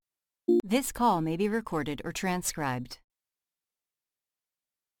This call may be recorded or transcribed.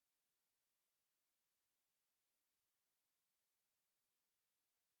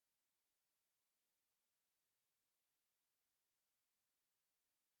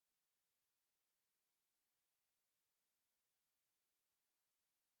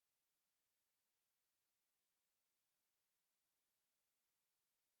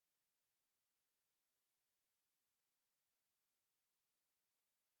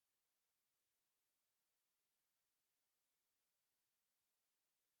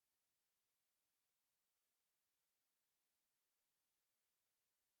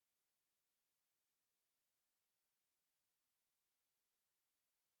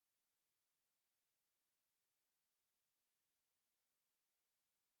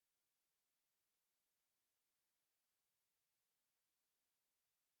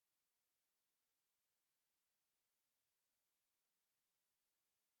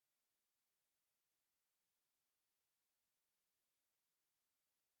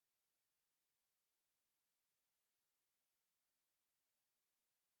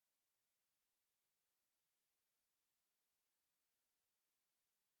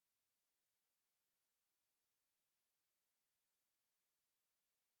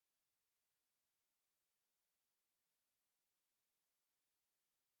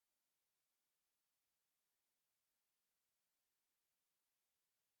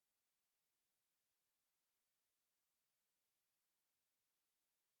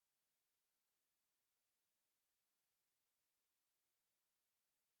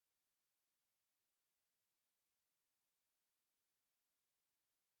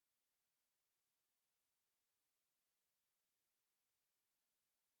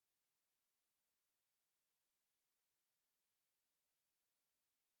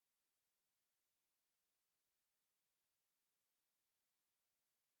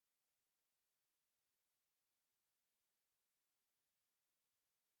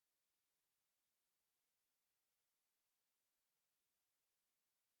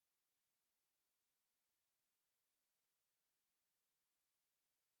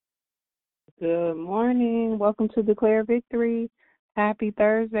 Good morning. Welcome to Declare Victory. Happy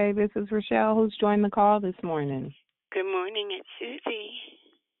Thursday. This is Rochelle who's joined the call this morning. Good morning, it's Susie.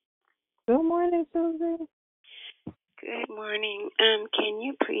 Good morning, Susie. Good morning. Can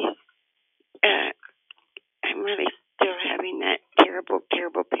you please, I'm really still having that terrible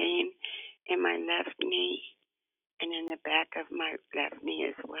pain in my left knee and in the back of my left knee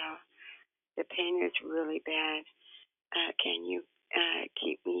as well. The pain is really bad. Can you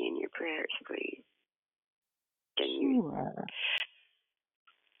keep me in your prayers, please? Sure.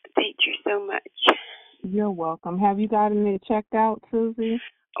 Thank you so much. You're welcome. Have you gotten it checked out, Susie?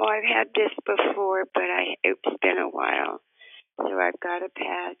 Oh, I've had this before, but it's been a while. So I've got a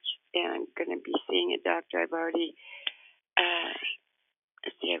patch, and I'm going to be seeing a doctor. I've already, I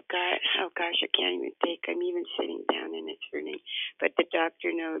can't even think. I'm even sitting down and it's hurting. But the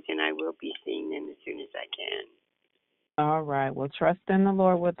doctor knows, and I will be seeing them as soon as I can. All right. Well, trust in the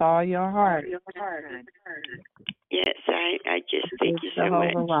Lord with all your heart. Yes, I just thank you so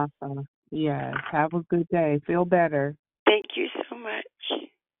Jehovah much. Rapha. Yes. Have a good day. Feel better. Thank you so much.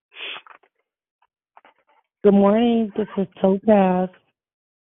 Good morning. This is Topaz.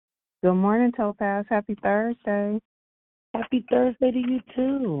 Good morning, Topaz. Happy Thursday. Happy Thursday to you,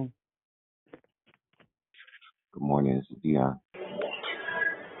 too. Good morning, this is Dion.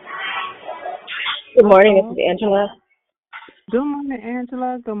 Good morning, this is Angela. Good morning,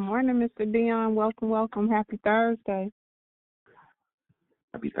 Angela. Good morning, Mr. Dion. Welcome. Happy Thursday.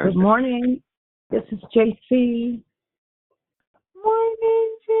 Happy Thursday. Good morning. This is JC.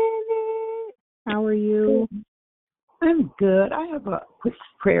 Morning, Janet. How are you? I'm good. I have a quick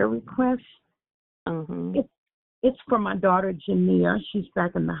prayer request. It's for my daughter, Jania. She's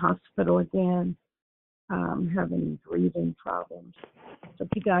back in the hospital again, having breathing problems. So if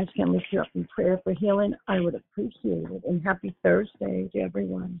you guys can lift her up in prayer for healing, I would appreciate it. And happy Thursday to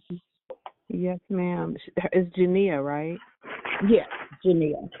everyone. Yes, ma'am. It's Jania, right? Yes,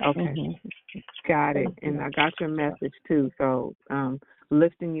 Jania. Okay. Got it. And I got your message, too. So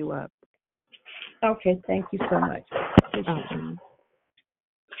lifting you up. Okay, thank you so much.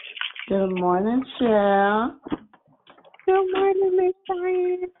 Good morning, Cheryl. Good morning, Miss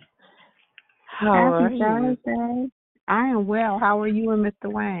Diane. Happy Thursday. I am well. How are you and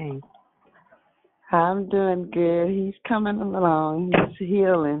Mr. Wayne? I'm doing good. He's coming along. He's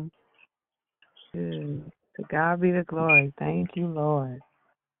healing. Good. To God be the glory. Thank you, Lord.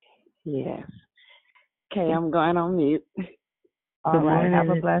 Yes. Okay, I'm going on mute. All right. Have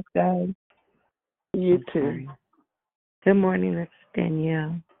a blessed day. You too. Good morning, it's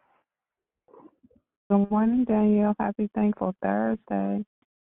Danielle. Good morning, Danielle. Happy Thankful Thursday.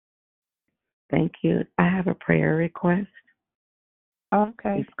 Thank you. I have a prayer request.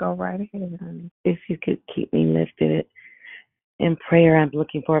 Okay, go right ahead, honey. If you could keep me lifted in prayer, I'm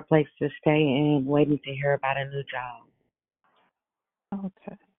looking for a place to stay and waiting to hear about a new job.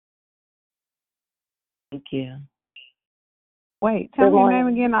 Okay. Thank you. Wait, tell me your name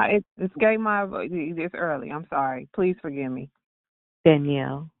again. It escaped my. It's early. I'm sorry. Please forgive me.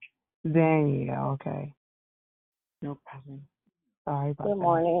 Danielle. Danielle. Okay. No problem. Sorry about Good that.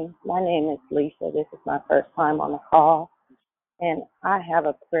 morning. My name is Lisa. This is my first time on the call, and I have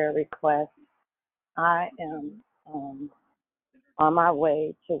a prayer request. I am on my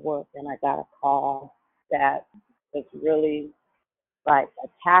way to work, and I got a call that was really like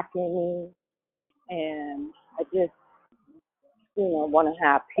attacking me, and I just, want to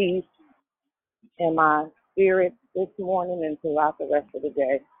have peace in my spirit this morning and throughout the rest of the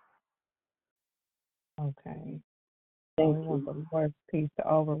day. Okay. Thank We want you. the Lord's peace to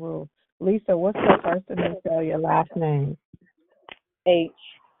overrule. Lisa, what's the first initial of your last name? H.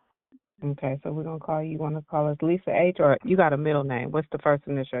 Okay, so we're gonna call you. Want to call us Lisa H, or you got a middle name? What's the first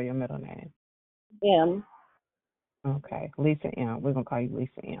initial of your middle name? M. Okay, Lisa M. We're gonna call you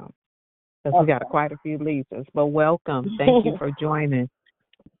Lisa M. Because we got quite a few Lisas. But welcome. Thank you for joining.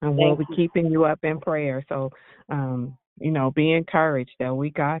 And we'll be keeping you up in prayer. So, be encouraged that we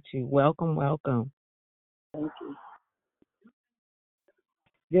got you. Welcome, welcome. Thank you.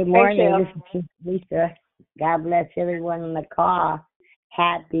 Good morning. This is Lisa. God bless everyone on the call.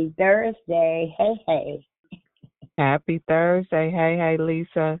 Happy Thursday. Hey, hey. Happy Thursday. Hey, hey,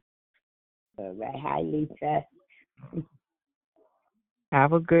 Lisa. All right. Hi, Lisa.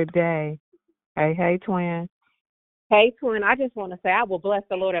 Have a good day. Hey, hey, twin. Hey, twin, I just want to say I will bless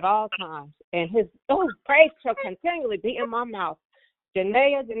the Lord at all times, and his praise shall continually be in my mouth.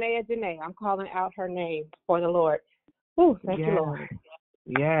 Janaea. I'm calling out her name for the Lord. Ooh, thank you, Lord.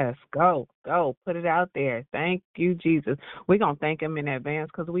 Yes, go. Put it out there. Thank you, Jesus. We're going to thank him in advance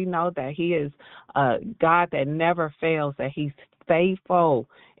because we know that he is a God that never fails, that he's faithful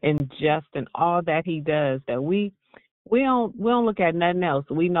and just in all that he does, that we don't look at nothing else.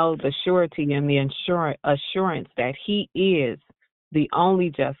 We know the surety and the assurance that he is the only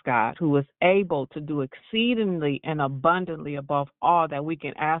just God who is able to do exceedingly and abundantly above all that we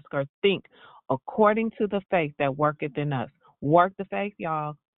can ask or think according to the faith that worketh in us. Work the faith,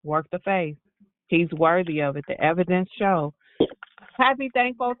 y'all. Work the faith. He's worthy of it. The evidence shows. Happy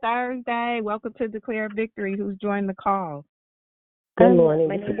Thankful Thursday. Welcome to Declare Victory. Who's joined the call? Good morning.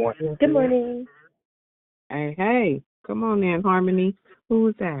 Good morning. Hey. Come on in, Harmony. Who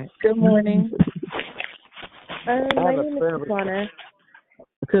is that? Good morning. My name is Taquana.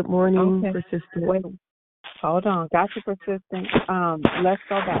 Good morning, Okay. Persistent. Wait. Hold on. Got you, Persistent. Let's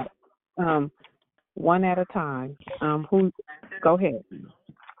go back. One at a time. Go ahead.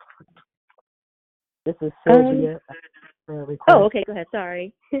 This is Sylvia. Okay, go ahead.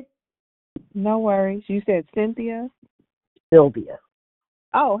 Sorry. No worries. You said Cynthia? Sylvia.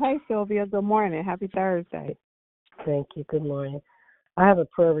 Oh, hey, Sylvia. Good morning. Happy Thursday. Thank you. Good morning. I have a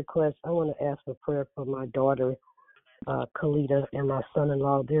prayer request. I want to ask for prayer for my daughter, Kalita, and my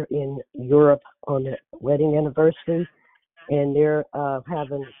son-in-law. They're in Europe on their wedding anniversary, and they're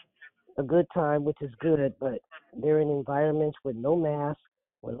having a good time, which is good, but they're in environments with no mask,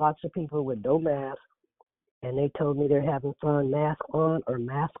 with lots of people with no mask, and they told me they're having fun mask on or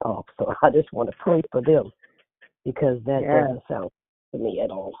mask off. So I just want to pray for them because that doesn't sound to me at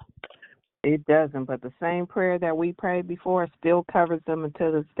all. It doesn't, but the same prayer that we prayed before still covers them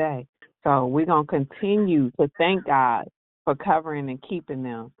until this day. So we're going to continue to thank God for covering and keeping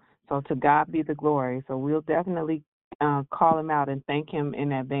them. So to God be the glory. So we'll definitely call him out and thank him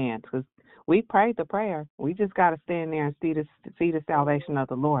in advance because we prayed the prayer. We just got to stand there and see the salvation of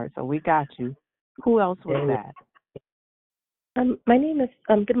the Lord. So we got you. Who else was that? My name is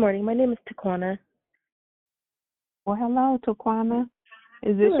good morning. My name is Taquana. Well, hello, Taquana.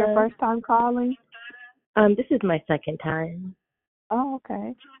 Is this your first time calling? This is my second time. Oh,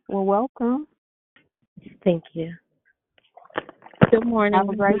 okay. Well, welcome. Thank you. Good morning. Have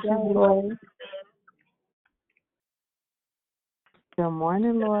a great day, Lori. Good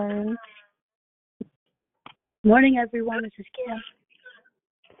morning, Lori. Morning, everyone. This is Kim.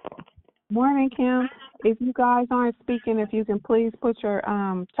 Morning, Kim. If you guys aren't speaking, if you can please put your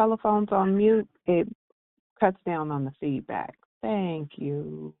telephones on mute, it cuts down on the feedback. Thank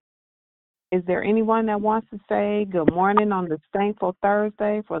you. Is there anyone that wants to say good morning on this thankful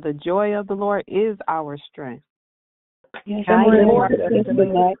Thursday? For the joy of the Lord is our strength. Yes, Good morning. Good morning.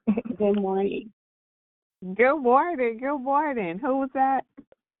 Good morning. Good morning. Who was that?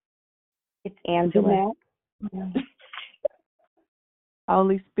 It's Angela. Jeanette.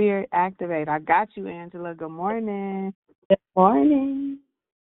 Holy Spirit, activate. I got you, Angela. Good morning. Good morning.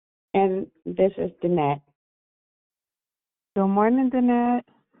 And this is Danette. Good morning, Danette.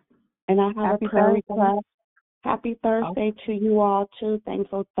 And I have Happy a prayer Thursday. request. Happy Thursday to you all, too.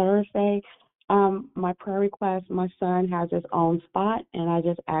 Thankful Thursday. My prayer request, my son has his own spot, and I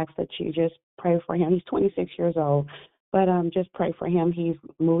just ask that you just pray for him. He's 26 years old, but just pray for him. He's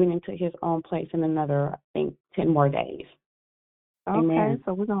moving into his own place in another, I think, 10 more days. Okay, Amen.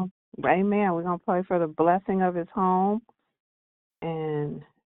 so we're going to, amen. We're going to pray for the blessing of his home and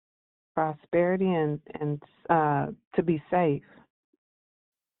prosperity and to be safe.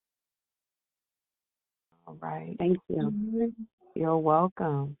 All right. Thank you. You're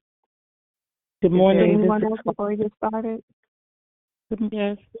welcome. Good Is there morning. anyone else before we get started?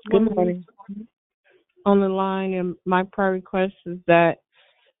 Yes. Good morning. On the line, and my prayer request is that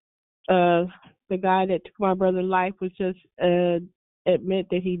the guy that took my brother's life was just admit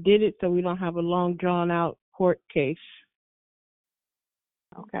that he did it, so we don't have a long drawn out court case.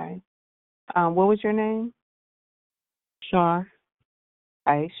 Okay. What was your name? Shar.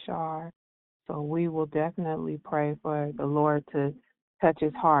 Shar. So we will definitely pray for the Lord to touch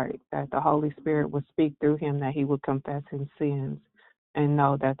his heart, that the Holy Spirit would speak through him, that he would confess his sins and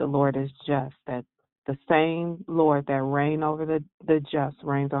know that the Lord is just, that the same Lord that reigned over the just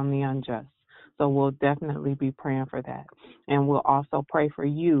reigns on the unjust. So we'll definitely be praying for that. And we'll also pray for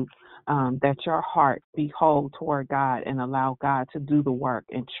you, that your heart be whole toward God and allow God to do the work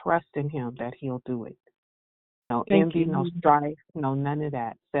and trust in him that he'll do it. No envy, no strife, no none of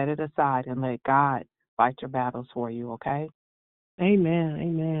that. Set it aside and let God fight your battles for you, okay? Amen.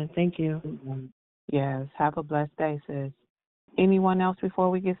 Amen. Thank you. Yes. Have a blessed day, sis. Anyone else before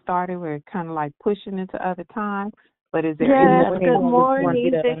we get started? We're kind of like pushing into other time, but is there anyone? Good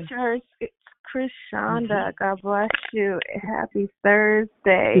morning, Victor. It's Chris Shonda. God bless you. Happy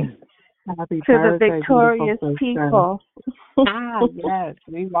Thursday. Happy to Thursday, the victorious people. Yes,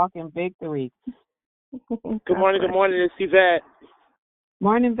 we walk in victory. Good morning, it's Yvette.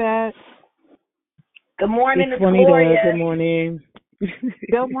 Morning, Vet. Good morning, it's Juanita. Good morning.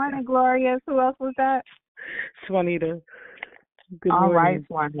 Good morning, Gloria. Who else was that? Juanita. Good All morning. right,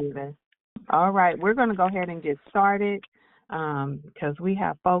 Juanita. All right, we're going to go ahead and get started because we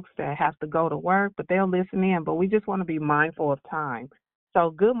have folks that have to go to work, but they'll listen in. But we just want to be mindful of time.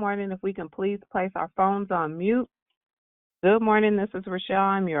 So good morning. If we can please place our phones on mute. Good morning. This is Rochelle.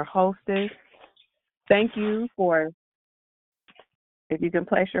 I'm your hostess. Thank you if you can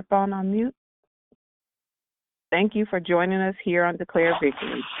place your phone on mute. Thank you for joining us here on Declare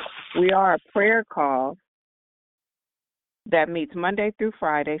Victory. We are a prayer call that meets Monday through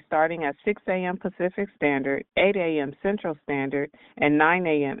Friday starting at 6 a.m. Pacific Standard, 8 a.m. Central Standard, and 9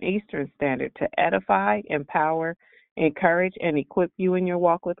 a.m. Eastern Standard to edify, empower, encourage, and equip you in your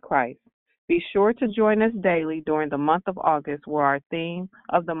walk with Christ. Be sure to join us daily during the month of August, where our theme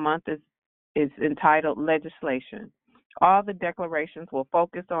of the month is entitled Legislation. All the declarations will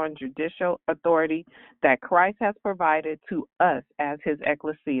focus on judicial authority that Christ has provided to us as his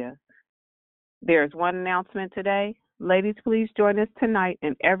ecclesia. There's one announcement today. Ladies, please join us tonight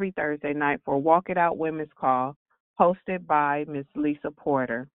and every Thursday night for Walk It Out Women's Call, hosted by Ms. Lisa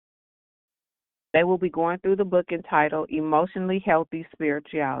Porter. They will be going through the book entitled Emotionally Healthy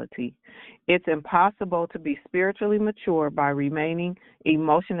Spirituality. It's impossible to be spiritually mature by remaining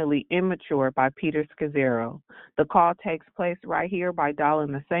emotionally immature by Peter Scazzero. The call takes place right here by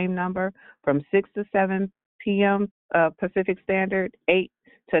dialing the same number from 6 to 7 p.m. Pacific Standard, 8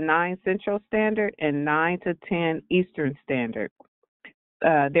 to 9 Central Standard, and 9 to 10 Eastern Standard.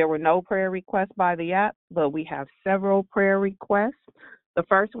 There were no prayer requests by the app, but we have several prayer requests. The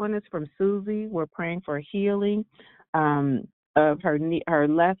first one is from Susie. We're praying for healing of her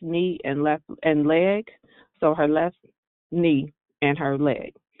left knee and leg. So her left knee and her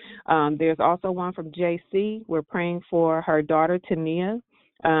leg. There's also one from JC. We're praying for her daughter Tania.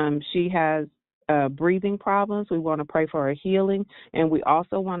 She has breathing problems. We want to pray for her healing, and we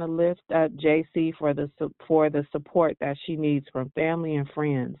also want to lift up JC for the support that she needs from family and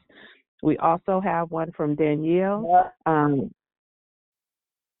friends. We also have one from Danielle.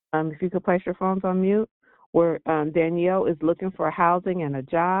 If you could place your phones on mute, where Danielle is looking for housing and a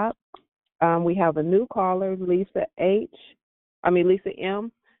job. We have a new caller, Lisa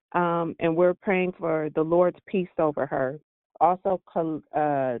M, and we're praying for the Lord's peace over her. Also,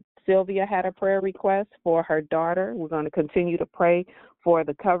 Sylvia had a prayer request for her daughter. We're going to continue to pray for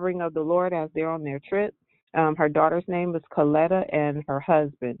the covering of the Lord as they're on their trip. Her daughter's name is Coletta and her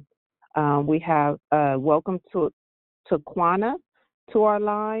husband. We have welcome to Quana to our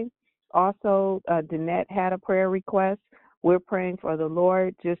line. Also, Danette had a prayer request. We're praying for the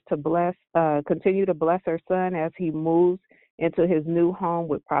Lord just to continue to bless her son as he moves into his new home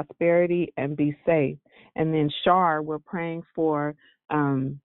with prosperity and be safe. And then Shar, we're praying for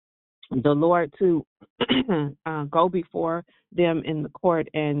the Lord to go before them in the court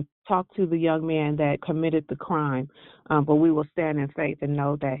and talk to the young man that committed the crime. But we will stand in faith and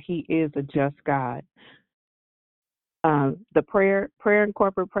know that he is a just God. The prayer and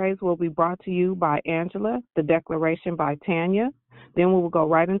corporate praise will be brought to you by Angela, the declaration by Tanya. Then we will go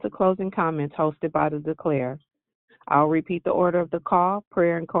right into closing comments hosted by the Declare. I'll repeat the order of the call.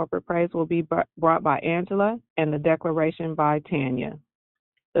 Prayer and corporate praise will be brought by Angela and the declaration by Tanya.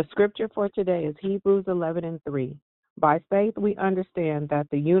 The scripture for today is Hebrews 11:3. By faith we understand that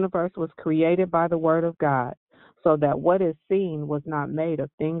the universe was created by the word of God, so that what is seen was not made of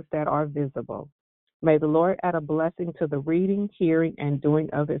things that are visible. May the Lord add a blessing to the reading, hearing, and doing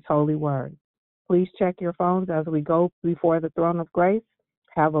of his holy word. Please check your phones as we go before the throne of grace.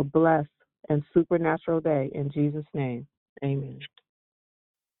 Have a blessed and supernatural day in Jesus' name. Amen.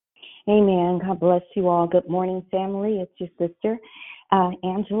 Amen. God bless you all. Good morning, family. It's your sister,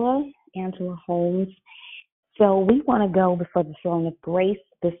 Angela Holmes. So we want to go before the throne of grace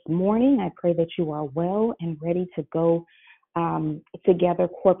this morning. I pray that you are well and ready to go together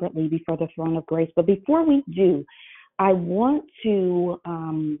corporately before the throne of grace. But before we do, I want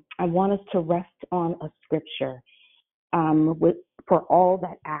us to rest on a scripture for all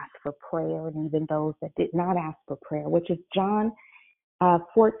that ask for prayer and even those that did not ask for prayer, which is John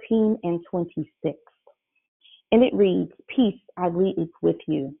 14:26. And it reads, "Peace I leave with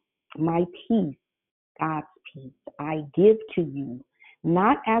you. My peace, God's peace, I give to you.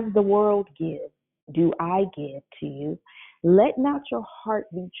 Not as the world gives, do I give to you. Let not your heart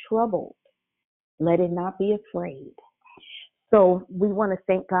be troubled. Let it not be afraid." So we want to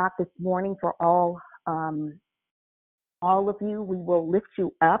thank God this morning for all of you. We will lift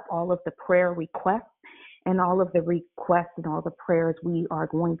you up, all of the prayer requests and all of the requests and all the prayers we are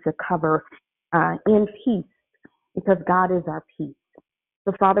going to cover in peace, because God is our peace.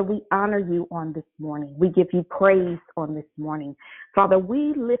 So, Father, we honor you on this morning. We give you praise on this morning. Father,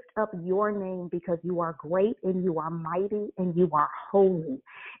 we lift up your name because you are great and you are mighty and you are holy.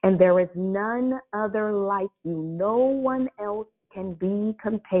 And there is none other like you. No one else can be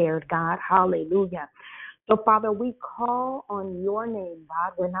compared, God. Hallelujah. So, Father, we call on your name,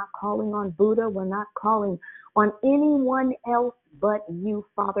 God. We're not calling on Buddha. We're not calling on anyone else but you,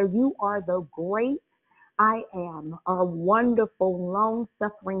 Father. You are the great I am, our wonderful,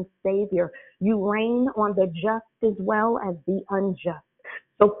 long-suffering Savior. You reign on the just as well as the unjust.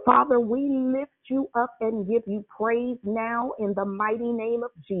 So, Father, we lift you up and give you praise now in the mighty name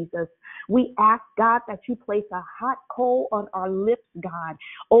of Jesus. We ask, God, that you place a hot coal on our lips, God.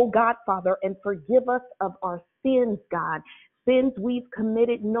 Oh, God, Father, and forgive us of our sins, God. Sins we've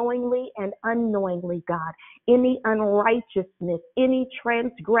committed knowingly and unknowingly, God. Any unrighteousness, any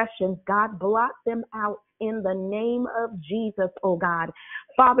transgressions, God, blot them out in the name of Jesus, oh God.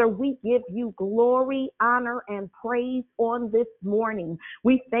 Father, we give you glory, honor, and praise on this morning.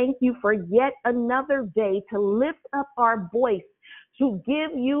 We thank you for yet another day to lift up our voice, to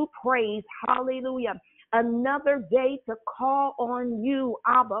give you praise. Hallelujah. Another day to call on you,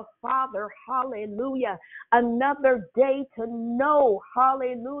 Abba Father. Hallelujah. Another day to know,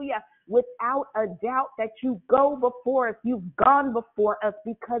 hallelujah, without a doubt that you go before us. You've gone before us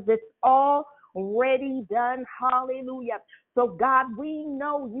because it's already done. Hallelujah. So, God, we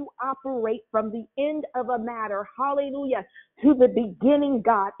know you operate from the end of a matter, hallelujah, to the beginning,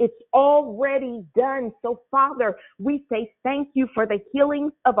 God. It's already done. So, Father, we say thank you for the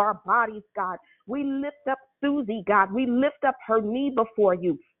healings of our bodies, God. We lift up Susie, God. We lift up her knee before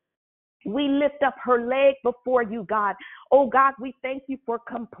you. We lift up her leg before you, God. Oh, God, we thank you for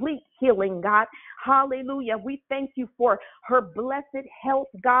complete healing, God. Hallelujah. We thank you for her blessed health,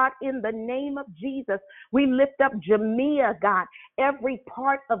 God, in the name of Jesus. We lift up Jamia, God, every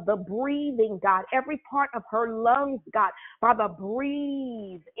part of the breathing, God, every part of her lungs, God. Father,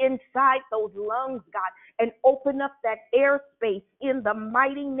 breathe inside those lungs, God, and open up that airspace in the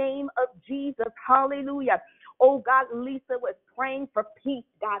mighty name of Jesus. Hallelujah. Oh, God, Lisa was praying for peace,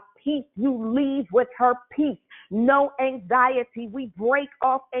 God. Peace, you leave with her peace. No anxiety. We break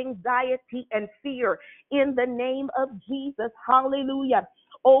off anxiety and fear in the name of Jesus. Hallelujah.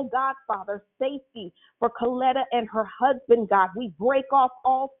 Oh, God, Father, safety for Coletta and her husband, God. We break off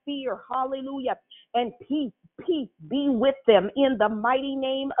all fear. Hallelujah. And peace be with them in the mighty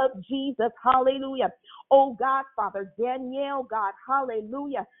name of Jesus. Hallelujah. Oh, God, Father, Danielle, God,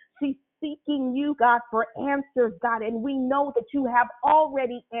 hallelujah. She's seeking you, God, for answers, God, and we know that you have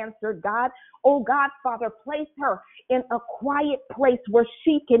already answered, God. Oh, God, Father, place her in a quiet place where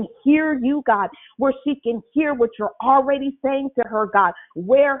she can hear you, God, where she can hear what you're already saying to her, God,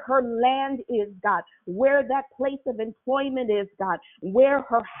 where her land is, God, where that place of employment is, God, where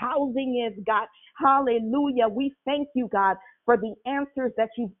her housing is, God. Hallelujah. We thank you, God, for the answers that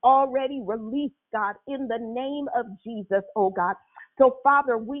you've already released, God, in the name of Jesus, oh God. So,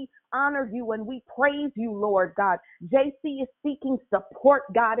 Father, we honor you and we praise you, Lord God. JC is seeking support,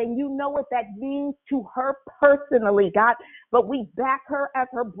 God, and you know what that means to her personally, God. But we back her as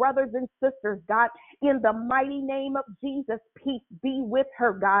her brothers and sisters, God. In the mighty name of Jesus, peace be with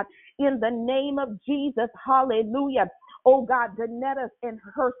her, God. In the name of Jesus, hallelujah. Oh, God, Danetta and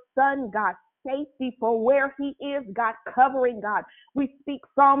her son, God, safety for where he is, God, covering, God. We speak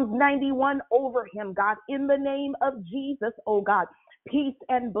Psalms 91 over him, God, in the name of Jesus, oh God. Peace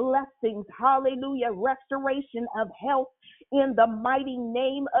and blessings, hallelujah, restoration of health in the mighty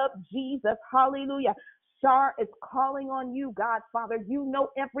name of Jesus, hallelujah. Shar is calling on you, God, Father. You know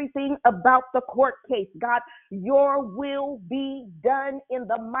everything about the court case, God. Your will be done in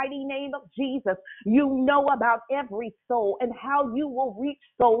the mighty name of Jesus. You know about every soul and how you will reach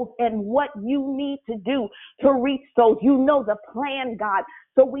souls and what you need to do to reach souls. You know the plan, God.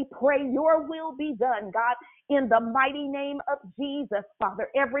 So we pray your will be done, God, in the mighty name of Jesus, Father.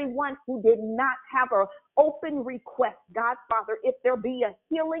 Everyone who did not have an open request, God, Father, if there be a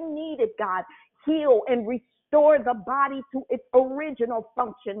healing needed, God, heal and restore the body to its original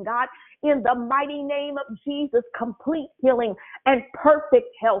function, God, in the mighty name of Jesus. Complete healing and perfect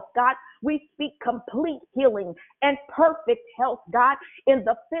health, God. We speak complete healing and perfect health, God, in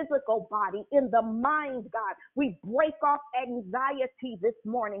the physical body, in the mind, God. We break off anxiety this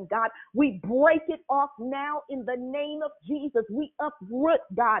morning, God. We break it off now in the name of Jesus. We uproot,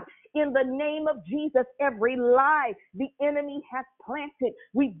 God, in the name of Jesus, every lie the enemy has planted.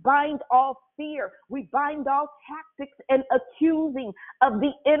 We bind all fear. We bind all tactics and accusing of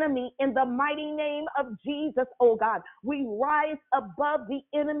the enemy in the mighty name of Jesus, oh God. We rise above the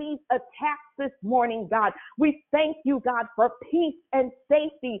enemy's attacks this morning, God. We thank you, God, for peace and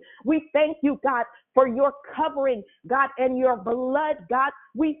safety. We thank you, God, for your covering, God, and your blood, God.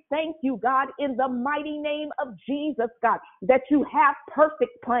 We thank you, God, in the mighty name of Jesus, God, that you have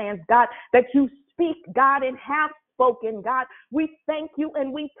perfect plans, God, that you speak, God, and have spoken, God. We thank you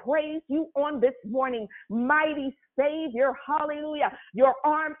and we praise you on this morning, mighty Savior. Hallelujah. Your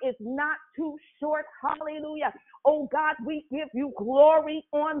arm is not too short. Hallelujah. Oh God, we give you glory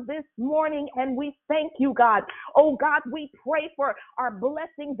on this morning and we thank you, God. Oh God, we pray for our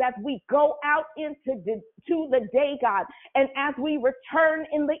blessings as we go out into the day, God. And as we return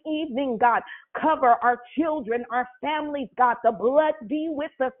in the evening, God, cover our children, our families, God. The blood be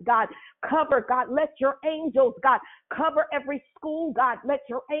with us, God. Cover, God. Let your angels, God, cover every school, God. Let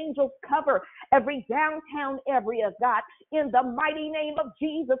your angels cover every downtown area, God. In the mighty name of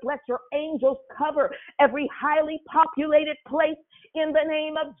Jesus, let your angels cover every highly populated place in the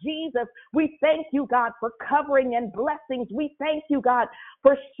name of Jesus. We thank you, God, for covering and blessings. We thank you, God,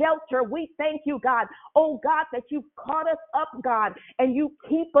 for shelter. We thank you, God, oh God, that you've caught us up, God, and you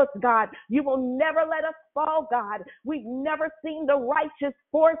keep us, God. You will never let us fall, God. We've never seen the righteous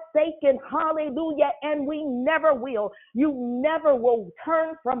forsaken. Hallelujah. And we never will. You never will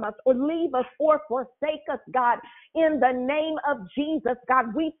turn from us or leave us or forsake us, God. In the name of Jesus,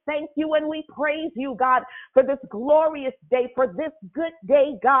 God, we thank you and we praise you, God, for this glorious day, for this good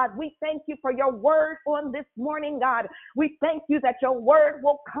day, God. We thank you for your word on this morning, God. We thank you that your word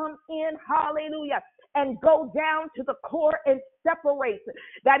will come in, hallelujah, and go down to the core and separate,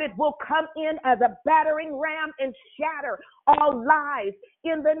 that it will come in as a battering ram and shatter all lies.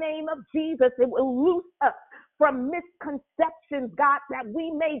 In the name of Jesus, it will loose us from misconceptions, God, that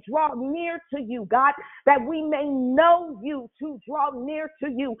we may draw near to you, God, that we may know you to draw near to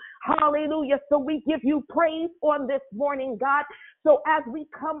you. Hallelujah. So we give you praise on this morning, God. So as we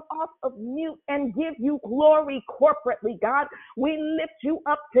come off of mute and give you glory corporately, God, we lift you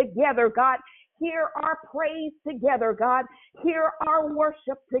up together, God. Hear our praise together, God. Hear our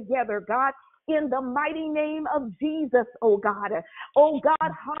worship together, God. In the mighty name of Jesus, oh God. Oh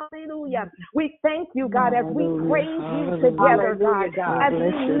God, hallelujah. We thank you, God, as we praise you together, God. As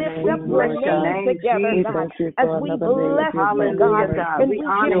we lift up your name together, God. As we bless you, God. And we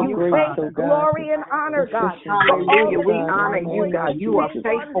give you thanks, glory, and honor, God. Hallelujah. We honor you, God. You are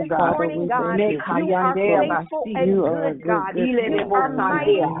faithful, God. You are faithful and good, God. You are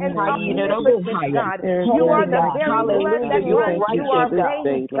mighty and omnipotent, God. You are the very blood that runs through our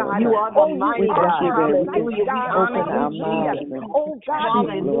veins, God. You are the mighty mighty bless God. you, God. Hallelujah. We honor Open our you, minds Jesus. and Oh God, we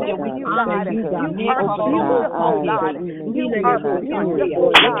speak, Lord lift God. you, We God. thank you for You are opening our beautiful, eyes God. that we may You see are and our ears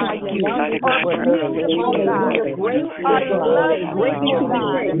beautiful, that we may God. hear You are what thus saith beautiful, the God. Lord. You are lovely, Our oh homes God. and in You those are places,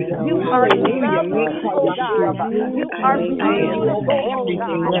 God, lovely, that oh you God. You are may land and beautiful, oh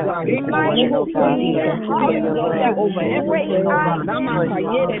speak God. through us this morning, Mighty oh God. We King, thank you for your hallelujah. love. We thank you Great I for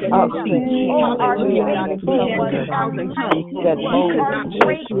am, your hallelujah. outstretched Oh, hand, our Lord God, that faithful one, covers us, our mighty that one, molds our and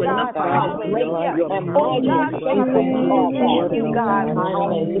great shapes us, oh God, God, into the hallelujah. likeness of Oh you. God, We Father, thank you we this thank morning, you, oh God. God, in the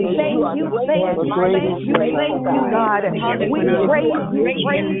name of Thank Jesus. you, thank For you, great thank is you, your love, thank you, God. God. We praise you, praise you,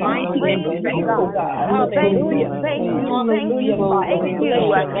 praise you, God. Thank you, Faithful and thank you, faithful. thank you, Clothing thank in you. salvation,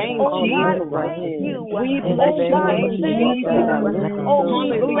 Oh God, healing of our thank head. you. In the Oh name God, of thank Jesus, God, I you. lift up Oh, those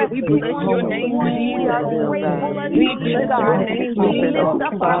we that bless you are on this homeless and morning. We are homeless, oh God. grateful unto you, God. We Keeping lift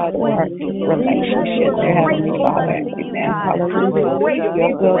up our occupied voice and to you, Jesus. remain We're homeless, oh grateful God. unto you, God. Father Grateful,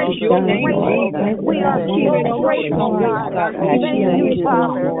 God, grateful, grateful. we We are thank you so for grateful, God. God, we Thank thank you, you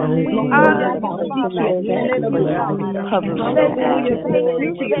this Father. morning, We Lord honor God, you, Father. for Thank you, your God. covering, oh Thank you, God, in the thank name you, of thank you,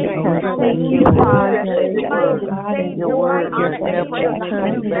 Jesus. thank you, Father. Your Mighty word, your Savior, word mighty that never Savior.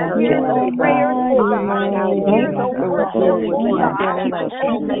 returns You back hear void, the oh God. prayers, oh God. Hear the But will worship, do what oh you God. instruct us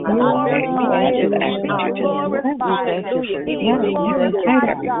to Oh, do, be Lord God. We glorified, thank you this be morning. We glorified, thank you for be your love. We thank you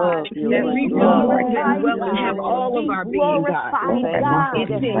for glorified, your God. love, your Be love glorified, in the God. name of Be Jesus. We glorified, thank you for God.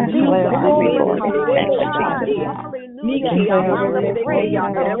 Be clarity, Lord. glorified, God. The Hallelujah. prayers Hear of the the praise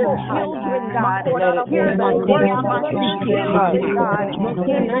righteous, of your children, God. let it Hear the manifest worship of your children, God. In the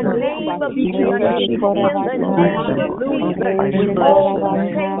positively. name of Oh Jesus. God, we bless In the your holy name of name. Jesus. We bless Oh, your we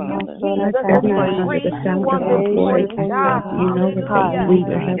name, thank you, Father. Jesus. I We praise you praise this you on morning. this I morning, glorify your God. name on this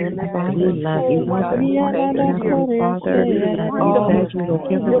Hallelujah. morning, oh God, in the name of Oh, Jesus. God, we wonderful thank you Savior. for all Wonderful that's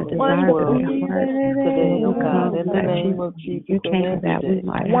going Savior. on in this Wonderful world Savior. today, oh God, in the name of Jesus and every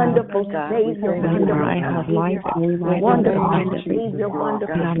day. Wonderful God, we Savior, thank you, wonderful Lord God. Savior, In the wonderful name of Jesus, Savior, Lord wonderful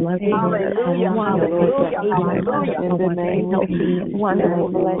God. Savior, Thank you, Lord hallelujah, God. hallelujah, In the name of Jesus, we wonderful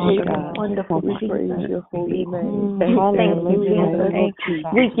bless you, Savior, God. wonderful We praise Jesus. your holy name. Thank In the you, name of Jesus. Jesus.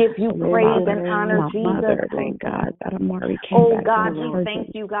 We give you In praise the and name honor, of Jesus. Jesus, Lord God. Oh Thank you, God, we Lord. thank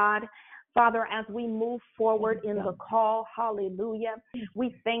you, God. Father, as we move forward in the call, hallelujah,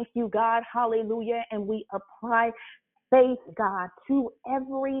 we thank you, God, hallelujah, and we apply faith, God, to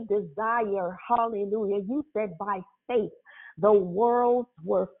every desire, hallelujah. You said by faith the worlds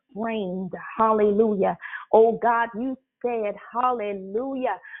were framed, hallelujah. Oh God, you said,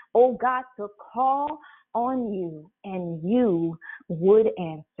 hallelujah, oh God, to call on you and you would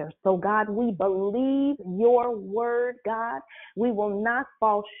answer. So God, we believe your word, God. We will not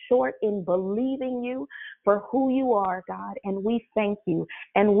fall short in believing you for who you are, God. And we thank you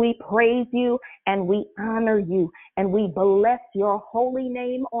and we praise you and we honor you and we bless your holy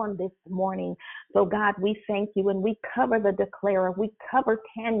name on this morning. So God, we thank you and we cover the declarer. We cover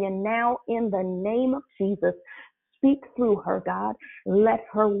Tanya now in the name of Jesus. Speak through her, God. Let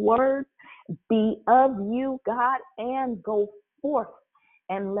her words be of you, God, and go forth.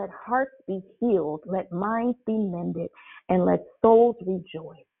 And let hearts be healed, let minds be mended, and let souls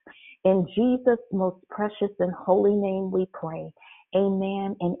rejoice. In Jesus' most precious and holy name we pray.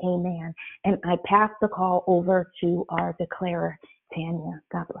 Amen and amen. And I pass the call over to our declarer, Tanya.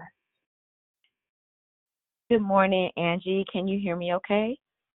 God bless. Good morning, Angie. Can you hear me okay?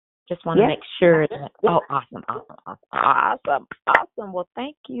 Just want to Yes. make sure that, oh, awesome. Well,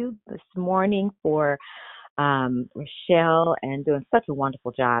 thank you this morning for Rochelle and doing such a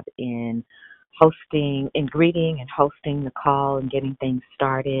wonderful job in greeting and hosting the call and getting things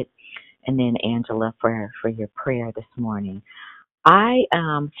started. And then Angela for your prayer this morning. I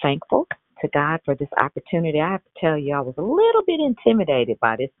am thankful to God for this opportunity. I have to tell you, I was a little bit intimidated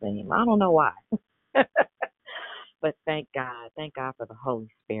by this thing. I don't know why. But thank God for the Holy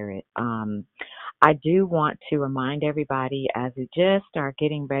Spirit. I do want to remind everybody as we just are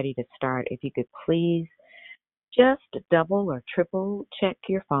getting ready to start, if you could please just double or triple check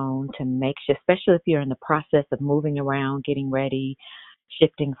your phone to make sure, especially if you're in the process of moving around, getting ready,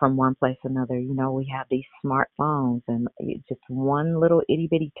 shifting from one place to another. You know, we have these smartphones and just one little itty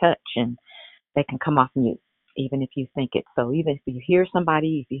bitty touch and they can come off mute, even if you think it. So even if you hear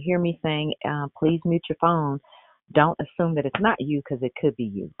somebody, if you hear me saying, please mute your phone, don't assume that it's not you because it could be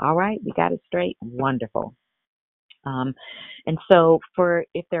you. All right? We got it straight? Wonderful. And so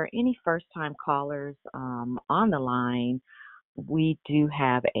if there are any first-time callers on the line, we do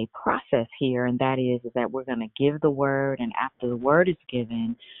have a process here, and that is that we're going to give the word, and after the word is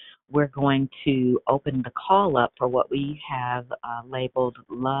given, we're going to open the call up for what we have labeled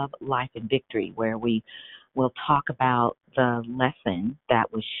Love, Life, and Victory, where we We'll talk about the lesson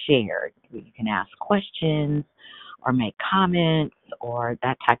that was shared. You can ask questions or make comments or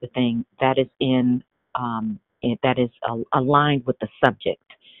that type of thing. That is aligned with the subject.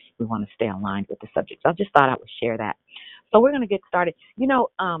 We want to stay aligned with the subject. So I just thought I would share that. So we're going to get started.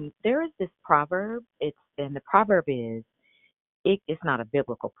 There is this proverb. And the proverb is, it's not a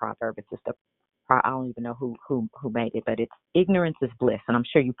biblical proverb. It's just I don't even know who made it, but it's ignorance is bliss, and I'm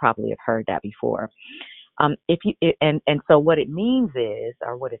sure you probably have heard that before. So what it means is,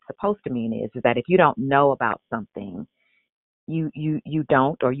 or what it's supposed to mean is that if you don't know about something, you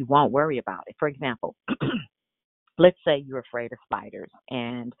don't or you won't worry about it. For example, let's say you're afraid of spiders,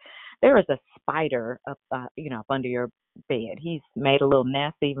 and there is a spider up under your bed. He's made a little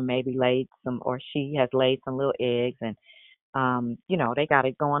nest, even maybe laid some, or she has laid some little eggs, and they got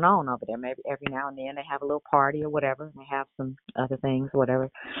it going on over there. Maybe every now and then they have a little party or whatever, and they have some other things, whatever.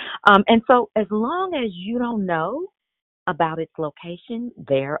 And so as long as you don't know about its location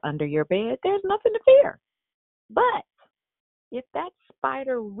there under your bed, there's nothing to fear. But if that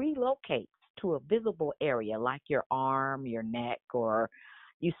spider relocates to a visible area like your arm, your neck, or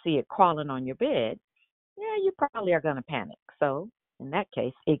you see it crawling on your bed, you probably are going to panic. So in that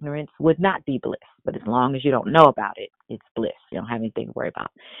case, ignorance would not be bliss. But as long as you don't know about it, it's bliss. You don't have anything to worry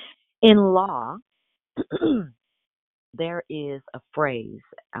about. In law, there is a phrase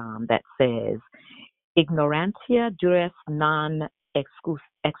that says, ignorantia juris non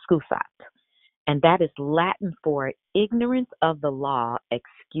excusat. And that is Latin for ignorance of the law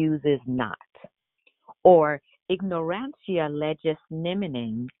excuses not. Or ignorantia legis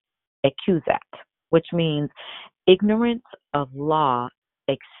neminem excusat, which means ignorance of law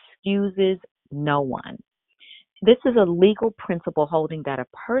excuses no one. This is a legal principle holding that a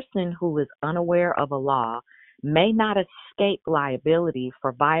person who is unaware of a law may not escape liability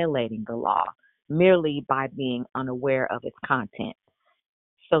for violating the law merely by being unaware of its content.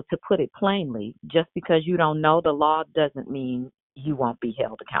 So to put it plainly, just because you don't know the law doesn't mean you won't be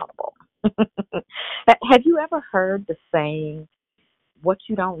held accountable. Have you ever heard the saying, what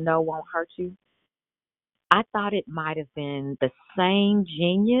you don't know won't hurt you? I thought it might have been the same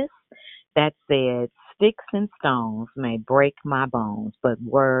genius that said, sticks and stones may break my bones, but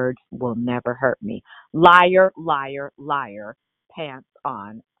words will never hurt me. Liar, liar, liar, pants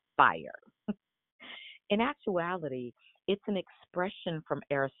on fire. In actuality, it's an expression from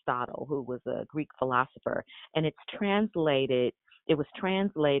Aristotle, who was a Greek philosopher, and it was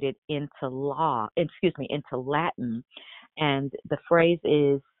translated into Latin, and the phrase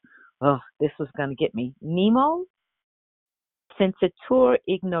is, this was going to get me, nemo sensitur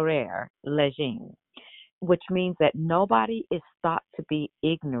ignorare legem, which means that nobody is thought to be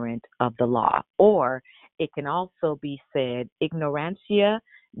ignorant of the law. Or it can also be said, ignorantia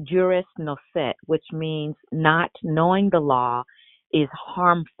juris nocet, which means not knowing the law is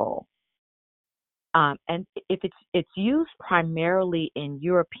harmful. And if it's used primarily in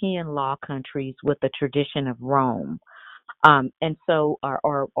European law countries with the tradition of Rome, and so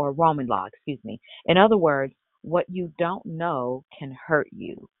or Roman law, excuse me. In other words, what you don't know can hurt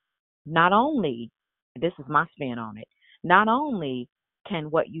you. Not only, this is my spin on it, not only can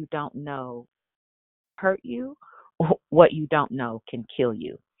what you don't know hurt you, what you don't know can kill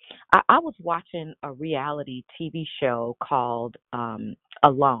you. I was watching a reality TV show called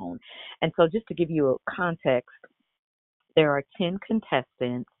Alone. And so just to give you a context, there are 10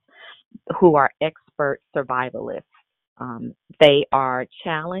 contestants who are expert survivalists. They are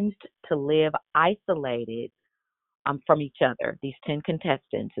challenged to live isolated from each other. These 10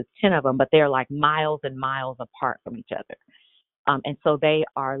 contestants, it's 10 of them, but they're like miles and miles apart from each other. And so they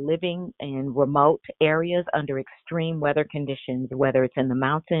are living in remote areas under extreme weather conditions, whether it's in the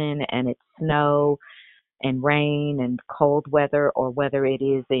mountain and it's snow and rain and cold weather, or whether it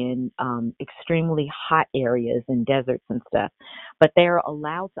is in extremely hot areas and deserts and stuff. But they're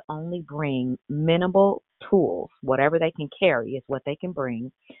allowed to only bring minimal tools. Whatever they can carry is what they can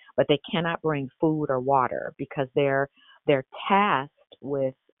bring, but they cannot bring food or water because they're tasked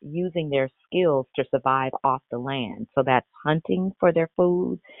with using their skills to survive off the land. So that's hunting for their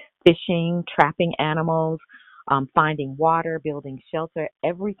food, fishing, trapping animals, finding water, building shelter,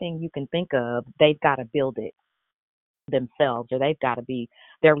 everything you can think of, they've got to build it themselves, or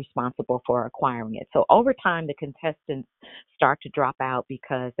they're responsible for acquiring it. So over time, the contestants start to drop out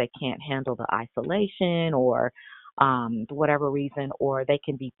because they can't handle the isolation or whatever reason, or they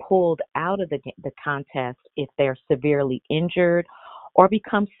can be pulled out of the contest if they're severely injured or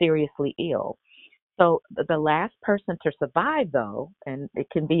become seriously ill. So the last person to survive, though, and it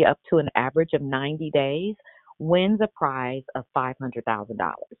can be up to an average of 90 days, wins a prize of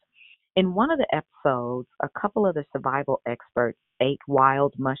 $500,000. In one of the episodes, a couple of the survival experts ate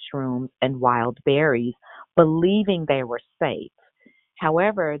wild mushrooms and wild berries, believing they were safe.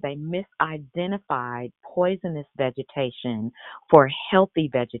 However, they misidentified poisonous vegetation for healthy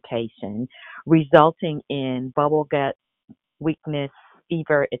vegetation, resulting in bubble gut, weakness,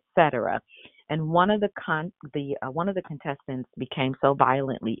 fever, etc. And one of the contestants became so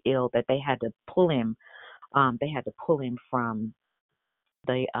violently ill that they had to pull him. They had to pull him from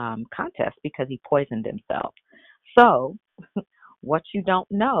the contest because he poisoned himself. So, what you don't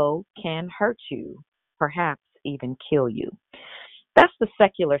know can hurt you, perhaps even kill you. That's the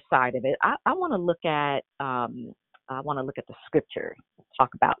secular side of it. I want to look at the scripture, talk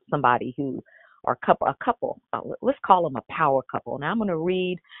about somebody who or a couple. Let's call them a power couple. Now I'm going to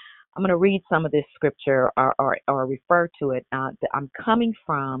read some of this scripture or refer to it. I'm coming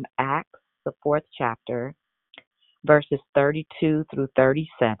from Acts, the 4th chapter, verses 32 through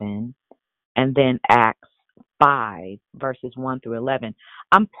 37, and then Acts 5, verses 1 through 11.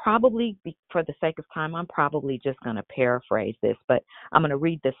 I'm probably, for the sake of time, I'm probably just going to paraphrase this, but I'm going to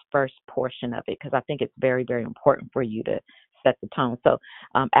read this first portion of it because I think it's very, very important for you to set the tone. So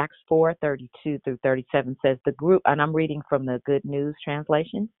Acts 4:32 through 37 says, the group, and I'm reading from the Good News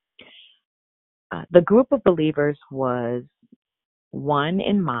translation, the group of believers was one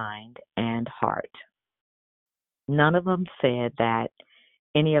in mind and heart. None of them said that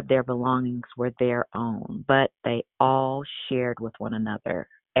any of their belongings were their own, but they all shared with one another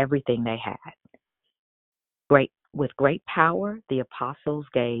everything they had. With great power, the apostles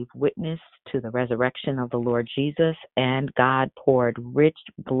gave witness to the resurrection of the Lord Jesus, and God poured rich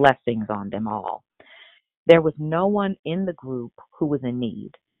blessings on them all. There was no one in the group who was in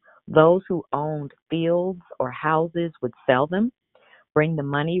need. Those who owned fields or houses would sell them, bring the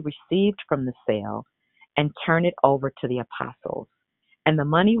money received from the sale, and turn it over to the apostles. And the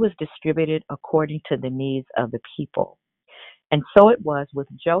money was distributed according to the needs of the people. And so it was with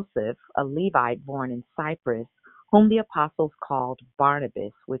Joseph, a Levite born in Cyprus, whom the apostles called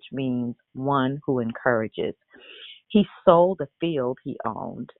Barnabas, which means one who encourages. He sold the field he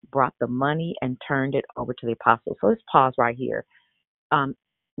owned, brought the money, and turned it over to the apostles. So let's pause right here.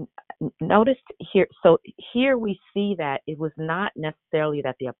 Notice here, so here we see that it was not necessarily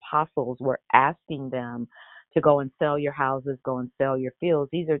that the apostles were asking them to go and sell your houses, go and sell your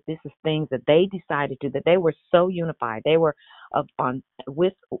fields. This is things that they decided to, that they were so unified. They were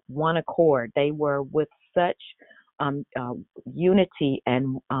with one accord. They were with such unity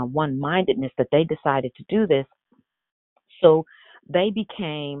and one-mindedness that they decided to do this. So they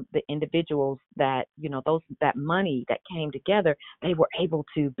became the individuals that, that money that came together, they were able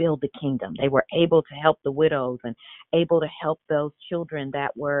to build the kingdom. They were able to help the widows and able to help those children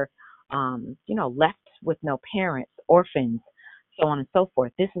that were, left with no parents, orphans, so on and so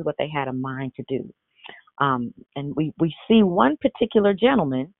forth. This is what they had a mind to do. And we see one particular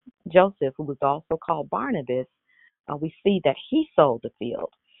gentleman, Joseph, who was also called Barnabas. We see that he sold the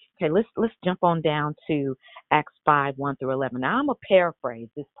field. Okay, let's jump on down to Acts 5, 1 through 11. Now, I'm going to paraphrase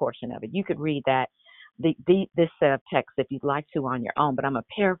this portion of it. You could read that, this set of text if you'd like to on your own, but I'm going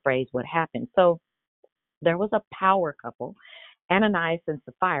to paraphrase what happened. So there was a power couple, Ananias and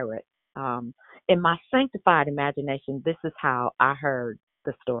Sapphira. In my sanctified imagination, this is how I heard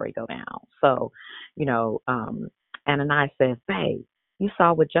the story go down. So, Ananias says, babe, you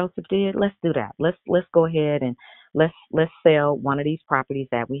saw what Joseph did? Let's do that. Let's go ahead and let's sell one of these properties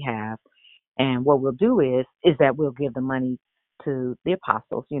that we have. And what we'll do is that we'll give the money to the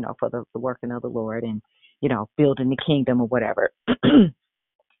apostles, for the working of the Lord and, building the kingdom or whatever.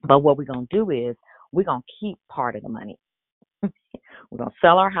 But what we're going to do is we're going to keep part of the money. We're going to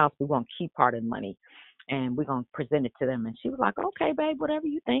sell our house. We're going to keep part of the money and we're going to present it to them. And she was like, okay, babe, whatever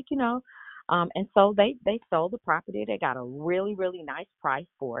you think, And so they sold the property. They got a really, really nice price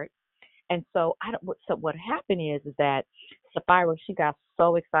for it. And so what happened is that Sapphira, she got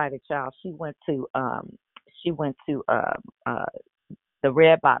so excited, child. She went to the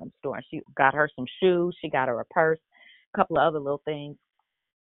Red Bottom store. And she got her some shoes. She got her a purse, a couple of other little things,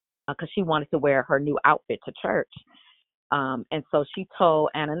 because she wanted to wear her new outfit to church. And so she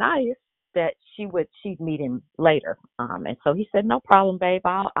told Ananias that she'd meet him later. And so he said, no problem, babe.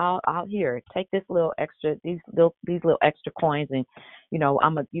 I'll here, take this little extra, these little extra coins, and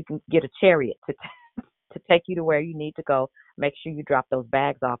you can get a chariot to take you to where you need to go. Make sure you drop those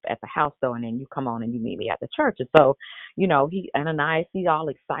bags off at the house though, and then you come on and you meet me at the church. And so, Ananias, he's all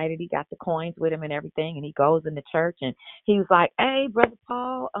excited. He got the coins with him and everything, and he goes in the church and he was like, hey, Brother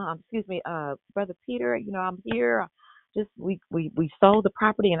Paul, Brother Peter, I'm here. Just we sold the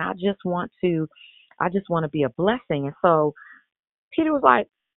property and I just want to be a blessing. And so Peter was like,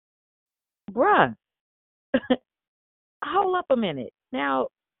 bruh, hold up a minute. Now,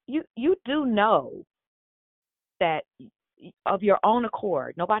 you do know that of your own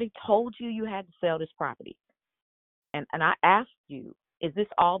accord, nobody told you you had to sell this property. And I asked you, is this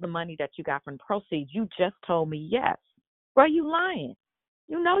all the money that you got from proceeds? You just told me yes. Bro, you lying.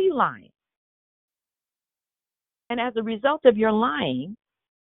 You know you lying. And as a result of your lying,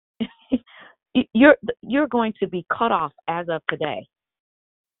 you're going to be cut off as of today.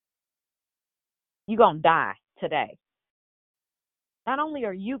 You're going to die today. Not only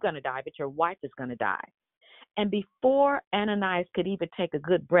are you going to die, but your wife is going to die. And before Ananias could even take a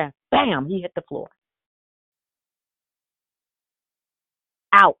good breath, bam, he hit the floor.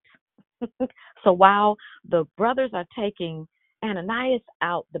 Out. So while the brothers are taking Ananias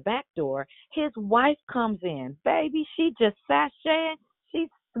out the back door, his wife comes in. Baby, she just sashaying. She's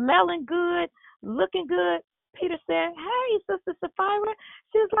smelling good, looking good. Peter said, hey, Sister Sapphira.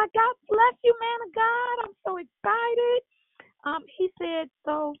 She was like, God bless you, man of God. I'm so excited. He said,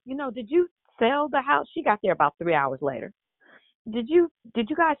 so, did you sell the house? She got there about 3 hours later. Did you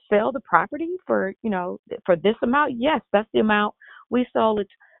guys sell the property for this amount? Yes, that's the amount we sold it.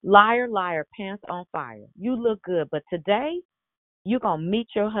 Liar, liar, pants on fire. You look good, but today you're going to meet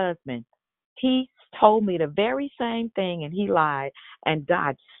your husband. He told me the very same thing and he lied, and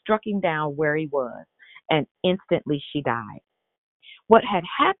God struck him down where he was, and instantly she died. What had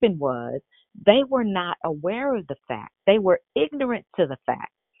happened was they were not aware of the fact. They were ignorant to the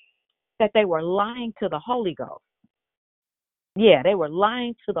fact that they were lying to the Holy Ghost. Yeah, they were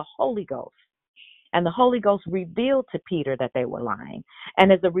lying to the Holy Ghost. And the Holy Ghost revealed to Peter that they were lying.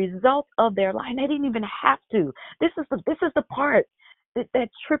 And as a result of their lying, they didn't even have to. This is the part that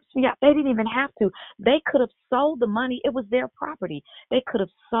trips me out. They didn't even have to. They could have sold the money. It was their property. They could have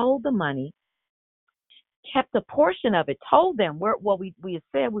sold the money, kept a portion of it, told them we had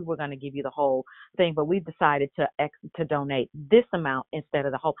said we were going to give you the whole thing, but we decided to donate this amount instead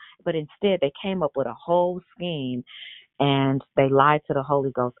of the whole. But instead, they came up with a whole scheme. And they lied to the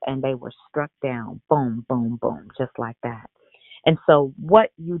Holy Ghost, and they were struck down. Boom, boom, boom, just like that. And so what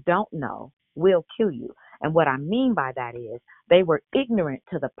you don't know will kill you. And what I mean by that is they were ignorant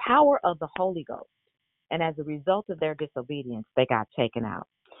to the power of the Holy Ghost. And as a result of their disobedience, they got taken out.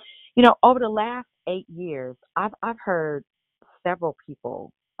 Over the last 8 years, I've heard several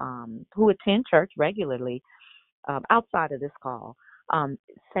people who attend church regularly outside of this call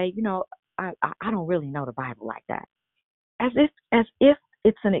say, I don't really know the Bible like that. As if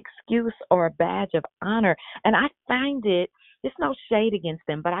it's an excuse or a badge of honor. And I find it's no shade against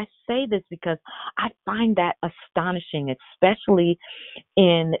them, but I say this because I find that astonishing, especially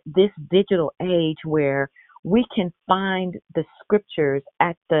in this digital age where we can find the scriptures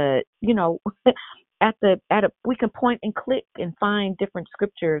at the, we can point and click and find different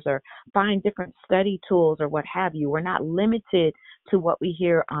scriptures or find different study tools or what have you. We're not limited to what we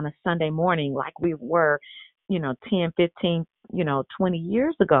hear on a Sunday morning like we were 10, 15, 20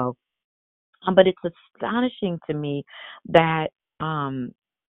 years ago. But it's astonishing to me that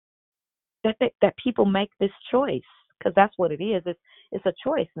that people make this choice, because that's what it is. It's a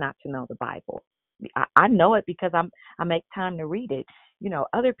choice not to know the Bible. I know it because I make time to read it.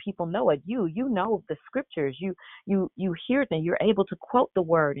 Other people know it. You know the scriptures. You hear them. You're able to quote the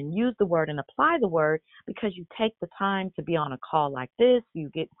word and use the word and apply the word because you take the time to be on a call like this. You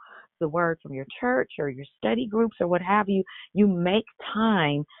get the word from your church or your study groups or what have you. You make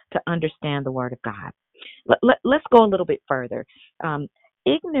time to understand the word of God. Let's go a little bit further.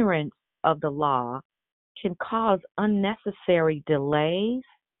 Ignorance of the law can cause unnecessary delays,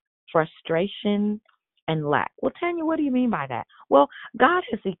 frustration, and lack. Well, Tanya, what do you mean by that? Well, God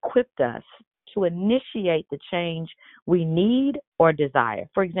has equipped us to initiate the change we need or desire.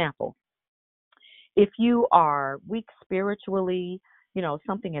 For example, if you are weak spiritually,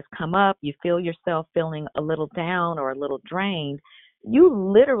 something has come up, you feel yourself feeling a little down or a little drained, you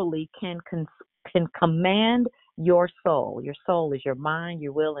literally can command your soul. Your soul is your mind,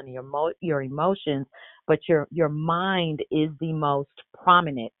 your will, and your emotions, but your mind is the most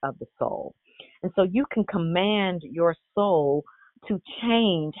prominent of the soul. And so you can command your soul to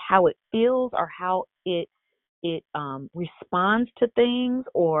change how it feels or how it responds to things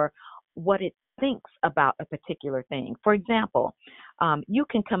or what it thinks about a particular thing. For example, you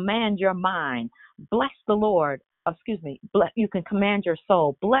can command your mind, bless the Lord. You can command your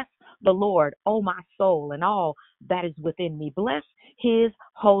soul, bless the Lord, oh my soul, and all that is within me. Bless his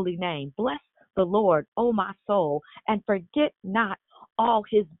holy name. Bless the Lord, oh my soul, and forget not all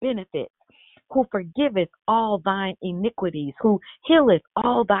his benefits. who forgiveth all thine iniquities, who healeth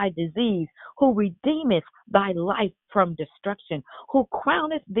all thy disease, who redeemeth thy life from destruction, who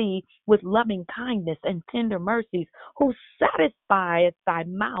crowneth thee with loving kindness and tender mercies, who satisfieth thy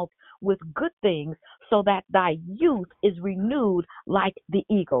mouth with good things, so that thy youth is renewed like the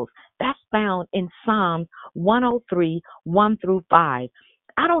eagles. That's found in Psalms 103, 1 through 5.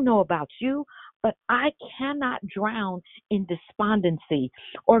 I don't know about you, but I cannot drown in despondency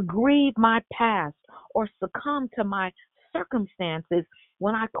or grieve my past or succumb to my circumstances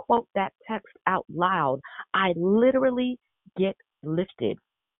when I quote that text out loud. I literally get lifted.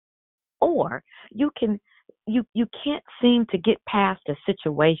 Or you can't seem to get past a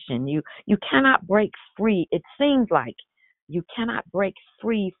situation. You cannot break free. It seems like you cannot break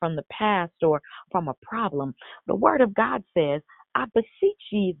free from the past or from a problem. The word of God says, I beseech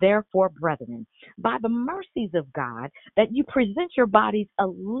ye, therefore, brethren, by the mercies of God, that you present your bodies a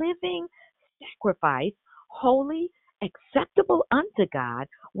living sacrifice, holy, acceptable unto God,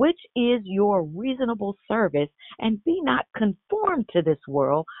 which is your reasonable service, and be not conformed to this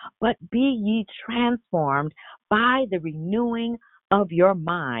world, but be ye transformed by the renewing of your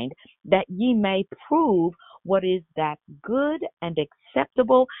mind, that ye may prove what is that good and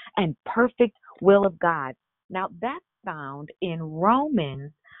acceptable and perfect will of God. Now that's found in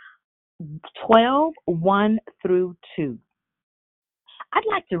Romans 12, 1 through 2. I'd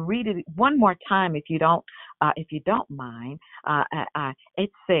like to read it one more time if you don't mind. It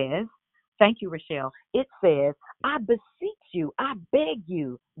says, thank you, Rochelle. It says, I beseech you, I beg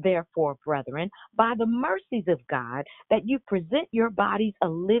you, therefore, brethren, by the mercies of God, that you present your bodies a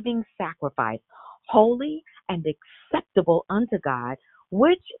living sacrifice, holy and acceptable unto God,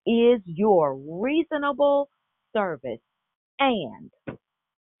 which is your reasonable service. And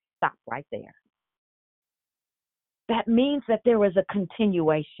stop right there. That means that there is a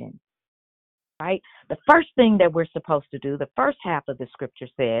continuation, right? The first thing that we're supposed to do, the first half of the scripture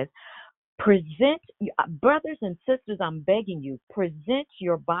says, brothers and sisters, I'm begging you, present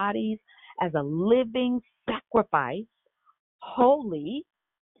your bodies as a living sacrifice, holy,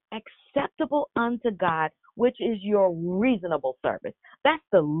 acceptable unto God, which is your reasonable service. That's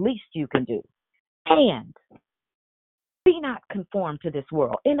the least you can do. And be not conformed to this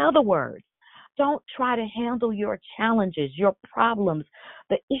world. In other words, don't try to handle your challenges, your problems,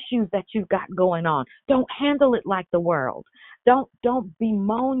 the issues that you've got going on. Don't handle it like the world. Don't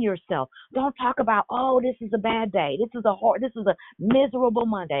bemoan yourself. Don't talk about, oh, this is a bad day. This is a miserable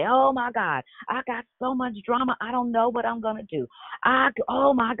Monday. Oh my God, I got so much drama. I don't know what I'm gonna do.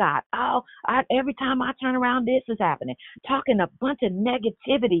 Oh my God. Every time I turn around, this is happening. Talking a bunch of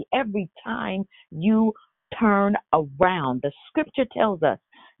negativity every time you turn around. The scripture tells us,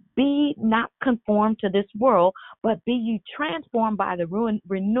 be not conformed to this world, but be ye transformed by the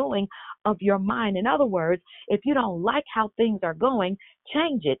renewing of your mind. In other words, if you don't like how things are going,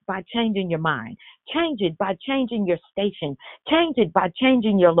 change it by changing your mind. Change it by changing your station. Change it by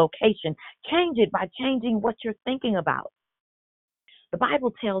changing your location. Change it by changing what you're thinking about. The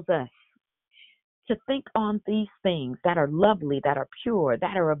Bible tells us to think on these things that are lovely, that are pure,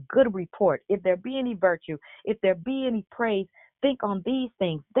 that are of good report. If there be any virtue, if there be any praise, think on these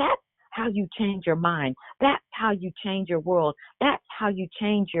things. That's how you change your mind. That's how you change your world. That's how you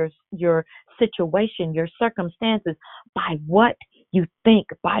change your situation, your circumstances, by what you think,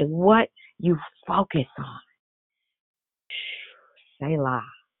 by what you focus on. Selah.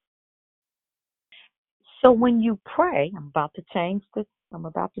 So when you pray, I'm about to change the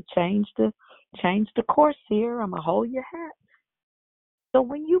course here. I'm gonna hold your hat. So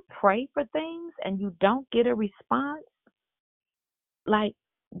when you pray for things and you don't get a response, like,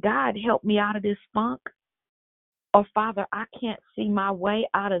 God, help me out of this funk, or Father, I can't see my way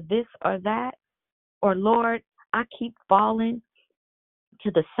out of this or that, or Lord, I keep falling to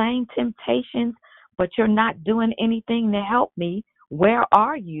the same temptations, but you're not doing anything to help me. Where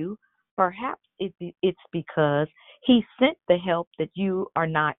are you? Perhaps it's because he sent the help that you are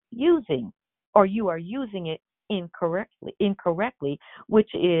not using, or you are using it incorrectly,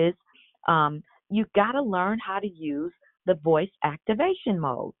 which is you've got to learn how to use the voice activation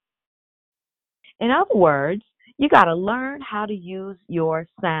mode. In other words, you got to learn how to use your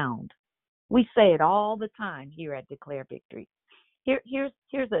sound. We say it all the time here at Declare Victory. Here's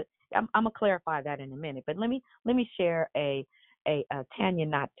I'm gonna clarify that in a minute, but let me share a Tanya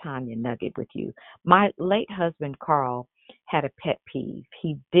not Tanya nugget with you. My late husband Carl had a pet peeve.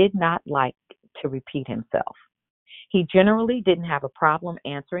 He did not like to repeat himself. He generally didn't have a problem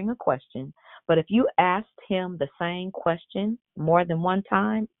answering a question, but if you asked him the same question more than one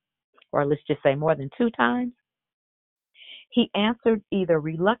time, or let's just say more than two times, he answered either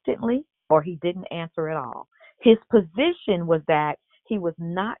reluctantly or he didn't answer at all. His position was that he was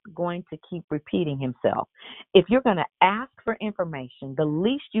not going to keep repeating himself. If you're going to ask for information, the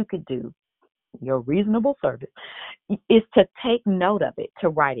least you could do, your reasonable service, is to take note of it, to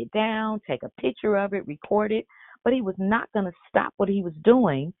write it down, take a picture of it, record it. But he was not going to stop what he was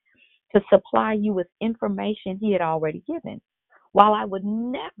doing to supply you with information he had already given. While I would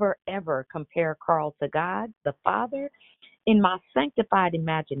never, ever compare Carl to God, the Father, in my sanctified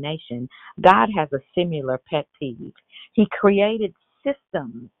imagination, God has a similar pet peeve. He created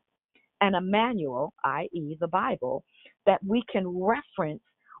systems and a manual, i.e., the Bible, that we can reference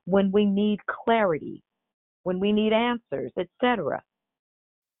when we need clarity, when we need answers, etc.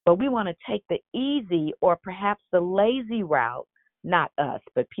 But we want to take the easy or perhaps the lazy route, not us,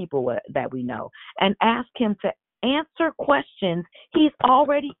 but people that we know, and ask him to answer questions he's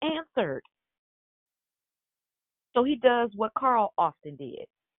already answered. So he does what Carl often did.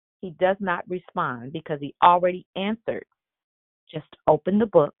 He does not respond because he already answered. Just open the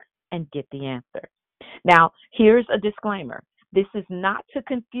book and get the answer. Now, here's a disclaimer. This is not to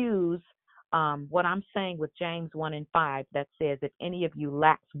confuse what I'm saying with James 1:5 that says, if any of you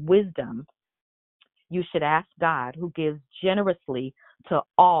lacks wisdom, you should ask God, who gives generously to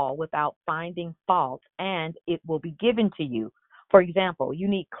all without finding fault, and it will be given to you. For example, you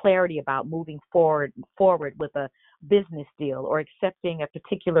need clarity about moving forward with a business deal or accepting a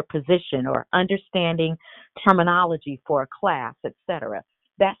particular position or understanding terminology for a class, etc.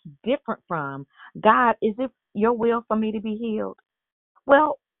 That's different from, God, is it your will for me to be healed?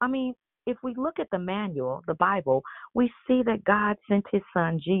 Well, I mean, if we look at the manual, the Bible, we see that God sent his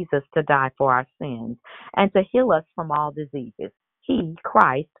son Jesus to die for our sins and to heal us from all diseases. He,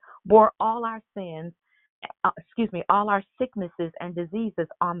 Christ, bore all our sins, all our sicknesses and diseases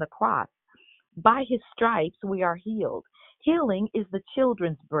on the cross. By his stripes, we are healed. Healing is the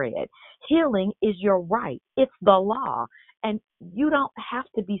children's bread. Healing is your right. It's the law. And you don't have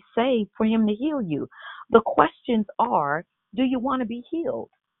to be saved for him to heal you. The questions are, do you want to be healed?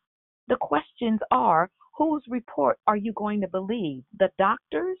 The questions are, whose report are you going to believe? The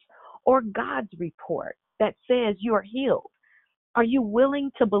doctor's or God's report that says you're healed? Are you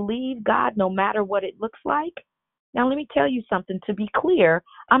willing to believe God no matter what it looks like? Now, let me tell you something. To be clear,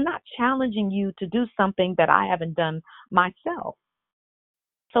 I'm not challenging you to do something that I haven't done myself.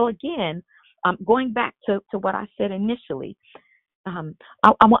 So again, going back to what I said initially, I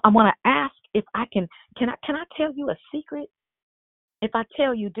want to ask if I can I tell you a secret? If I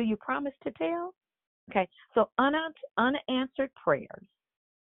tell you, do you promise to tell? Okay, so unanswered prayers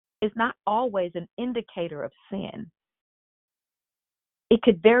is not always an indicator of sin. It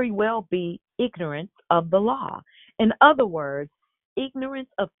could very well be ignorance of the law. In other words, ignorance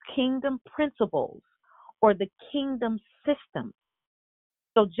of kingdom principles or the kingdom system.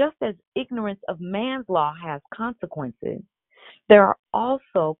 So just as ignorance of man's law has consequences, there are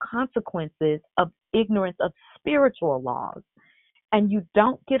also consequences of ignorance of spiritual laws. And you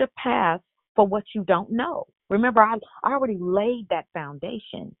don't get a pass for what you don't know. Remember, I already laid that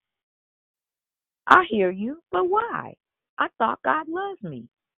foundation. I hear you, but why? I thought God loves me.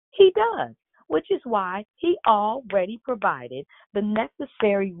 He does, which is why he already provided the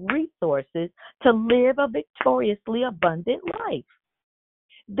necessary resources to live a victoriously abundant life.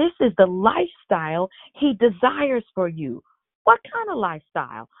 This is the lifestyle he desires for you. What kind of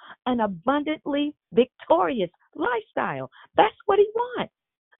lifestyle? An abundantly victorious lifestyle. That's what he wants.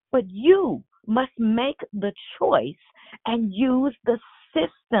 But you must make the choice and use the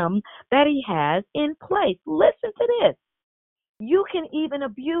system that he has in place. Listen to this. You can even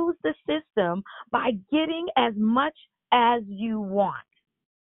abuse the system by getting as much as you want.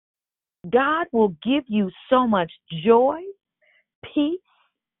 God will give you so much joy, peace,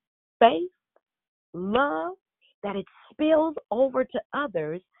 faith, love, that it spills over to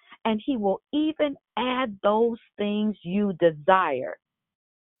others, and he will even add those things you desire.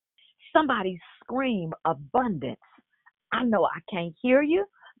 Somebody scream abundance. I know I can't hear you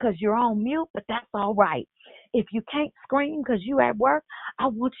because you're on mute, but that's all right. If you can't scream because you at work, I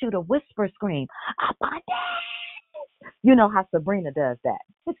want you to whisper scream, abundance. You know how Sabrina does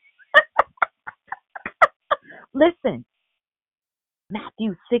that. Listen,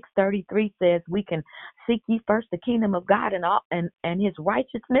 Matthew 6:33 says we can seek ye first the kingdom of God and his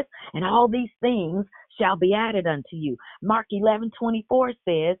righteousness, and all these things shall be added unto you. Mark 11:24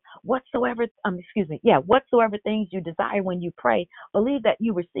 says, whatsoever things you desire when you pray, believe that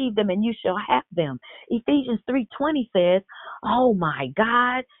you receive them and you shall have them. Ephesians 3:20 says, oh my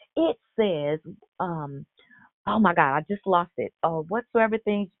God, it says, oh my God, I just lost it. Oh, whatsoever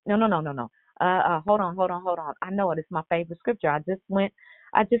things, no. Hold on. I know it. It's my favorite scripture. I just went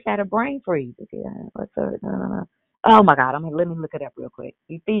I just had a brain freeze. Okay, no. Oh my God, let me look it up real quick.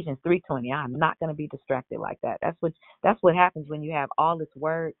 Ephesians 3:20. I'm not going to be distracted like that. That's what happens when you have all this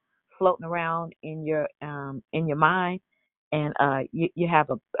word floating around in your mind, and you have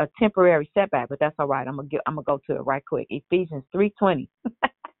a temporary setback, but that's all right. I'm gonna go to it right quick. Ephesians 3:20.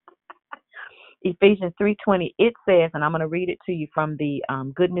 Ephesians 3:20. It says, and I'm going to read it to you from the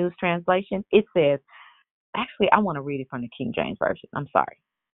Good News translation. It says, actually, I want to read it from the King James version. I'm sorry.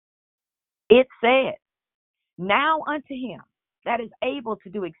 It says, now unto him that is able to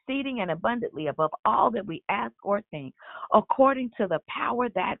do exceeding and abundantly above all that we ask or think, according to the power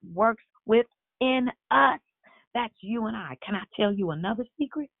that works within us. That's you and I. Can I tell you another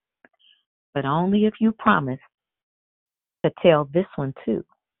secret? But only if you promise to tell this one too.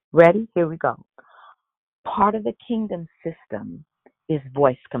 Ready? Here we go. Part of the kingdom system is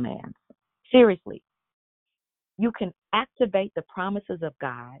voice commands. Seriously, you can activate the promises of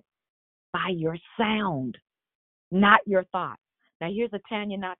God by your sound, not your thoughts. Now, here's a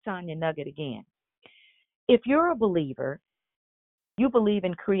Tanya, not Tanya nugget again. If you're a believer, you believe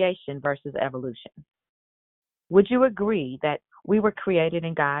in creation versus evolution. Would you agree that we were created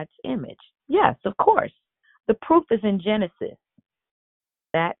in God's image? Yes, of course. The proof is in Genesis.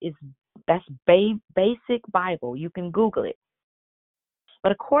 That's basic Bible. You can Google it.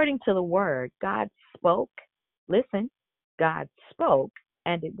 But according to the word, God spoke. Listen, God spoke,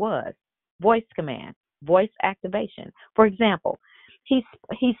 and it was. Voice command, voice activation. For example, he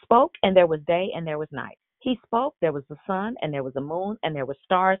spoke, and there was day, and there was night. He spoke, there was the sun, and there was a moon, and there were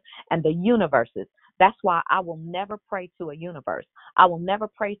stars, and the universes. That's why I will never pray to a universe. I will never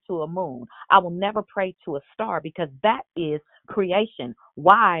pray to a moon. I will never pray to a star, because that is creation.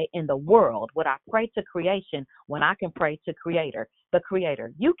 Why in the world would I pray to creation when I can pray to Creator, the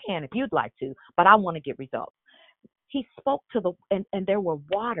Creator? You can if you'd like to, but I want to get results. He spoke to and there were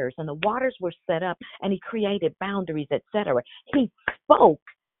waters, and the waters were set up, and he created boundaries, etc. He spoke,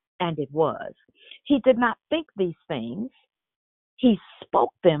 and it was. He did not think these things. He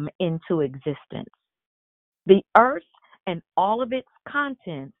spoke them into existence. The earth and all of its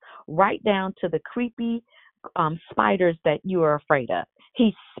contents, right down to the creepy spiders that you are afraid of.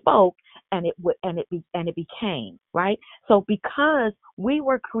 He spoke, and it became, right? So because we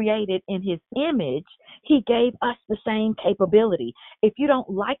were created in his image, he gave us the same capability. If you don't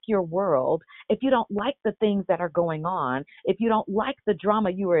like your world, if you don't like the things that are going on, if you don't like the drama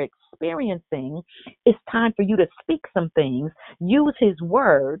you are experiencing, it's time for you to speak some things. Use his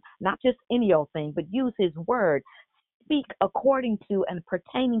word, not just any old thing, but use his word. Speak according to and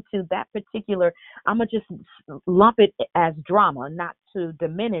pertaining to that particular, I'm going to just lump it as drama, not to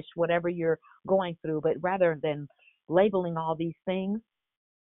diminish whatever you're going through, but rather than labeling all these things,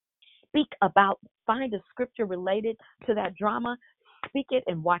 speak about, find a scripture related to that drama, speak it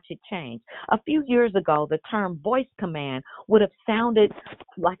and watch it change. A few years ago, the term voice command would have sounded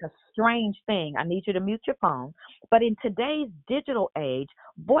like a strange thing. I need you to mute your phone. But in today's digital age,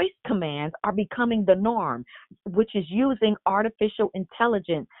 voice commands are becoming the norm, which is using artificial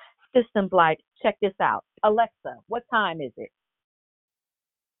intelligence systems like, check this out, Alexa, what time is it?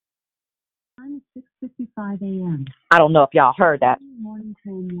 Time is 6:55 a.m. I don't know if y'all heard that. Morning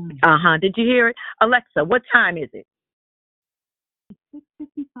train line. Did you hear it? Alexa, what time is it?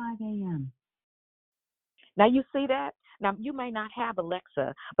 6:55 a.m. Now, you see that? Now, you may not have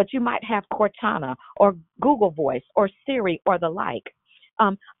Alexa, but you might have Cortana or Google Voice or Siri or the like.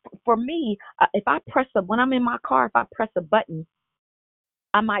 For me, if I when I'm in my car, if I press a button,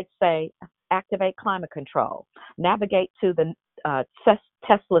 I might say, activate climate control, navigate to the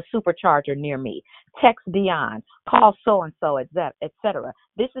Tesla supercharger near me, text Dion, call so-and-so, etc.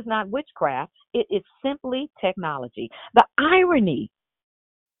 This is not witchcraft. It is simply technology. The irony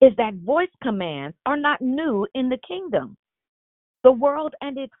is that voice commands are not new in the kingdom. The world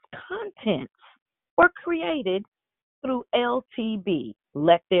and its contents were created through LTB,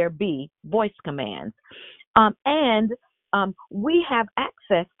 let there be, voice commands. And we have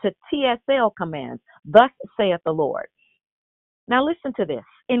access to TSL commands, thus saith the Lord. Now listen to this.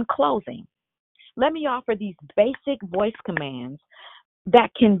 In closing, let me offer these basic voice commands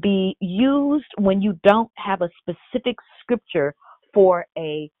that can be used when you don't have a specific scripture for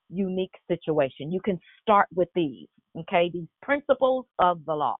a unique situation. You can start with these, okay? These principles of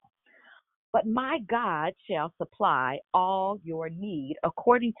the law. But my God shall supply all your need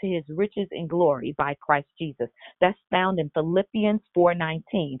according to his riches in glory by Christ Jesus. That's found in Philippians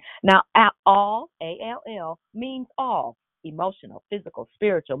 4:19. Now, all, A-L-L, means all, emotional, physical,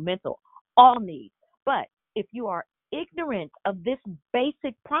 spiritual, mental, all needs. But if you are ignorant of this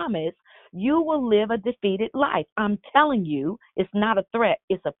basic promise, you will live a defeated life. I'm telling you, it's not a threat,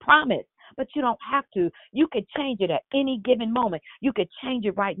 it's a promise. But you don't have to. You could change it at any given moment. You could change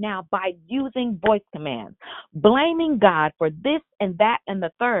it right now by using voice commands. Blaming God for this and that and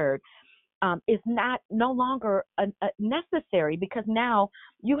the third is no longer necessary, because now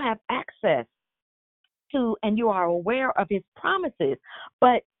you have access to and you are aware of his promises.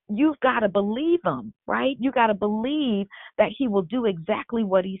 But you've got to believe him, right? You got to believe that he will do exactly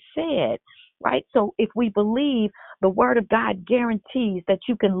what he said, right? So if we believe, the word of God guarantees that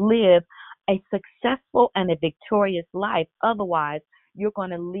you can live a successful and a victorious life. Otherwise, you're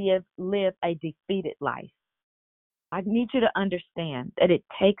going to live a defeated life. I need you to understand that it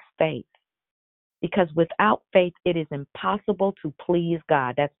takes faith, because without faith, it is impossible to please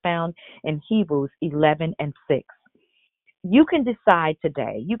God. That's found in Hebrews 11:6. You can decide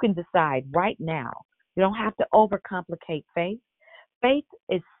today. You can decide right now. You don't have to overcomplicate faith. Faith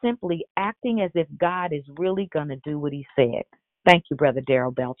is simply acting as if God is really going to do what he said. Thank you, Brother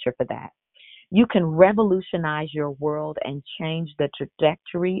Daryl Belcher, for that. You can revolutionize your world and change the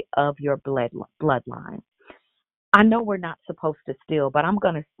trajectory of your bloodline. I know we're not supposed to steal, but I'm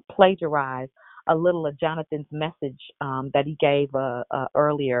going to plagiarize a little of Jonathan's message that he gave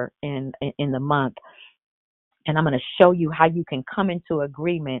earlier in the month. And I'm going to show you how you can come into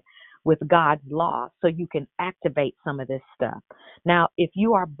agreement with God's law so you can activate some of this stuff. Now, if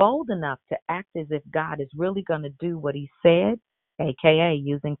you are bold enough to act as if God is really going to do what he said, aka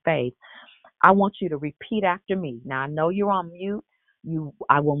using faith, I want you to repeat after me. Now, I know you're on mute.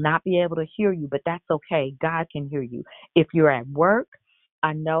 I will not be able to hear you, but that's okay. God can hear you. If you're at work,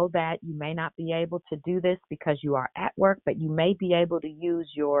 I know that you may not be able to do this because you are at work, but you may be able to use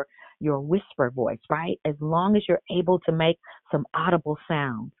your whisper voice, right? As long as you're able to make some audible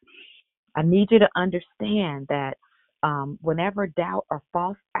sounds. I need you to understand that whenever doubt or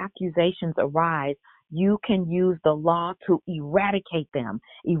false accusations arise, you can use the law to eradicate them.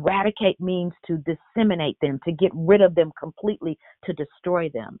 Eradicate means to disseminate them, to get rid of them completely, to destroy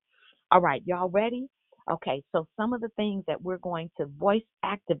them. All right, y'all ready? Okay, so some of the things that we're going to voice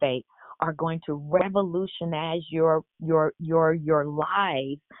activate are going to revolutionize your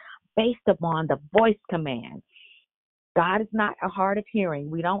lives based upon the voice command. God is not a hard of hearing.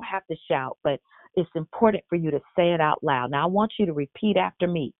 We don't have to shout, but it's important for you to say it out loud. Now, I want you to repeat after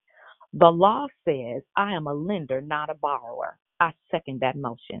me. The law says I am a lender, not a borrower. I second that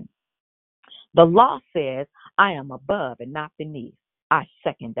motion. The law says I am above and not beneath. I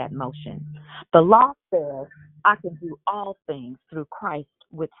second that motion. The law says I can do all things through Christ,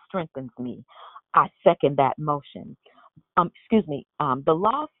 which strengthens me. I second that motion. The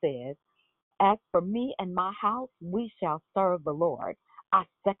law says, as for me and my house, we shall serve the Lord. I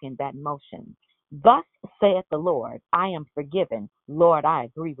second that motion. Thus saith the Lord, I am forgiven. Lord, I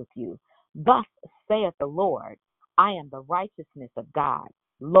agree with you. Thus saith the Lord, I am the righteousness of God.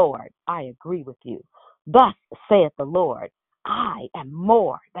 Lord, I agree with you. Thus saith the Lord, I am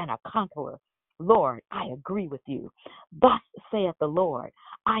more than a conqueror. Lord, I agree with you. Thus saith the Lord,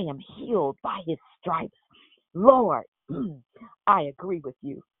 I am healed by his stripes. Lord, I agree with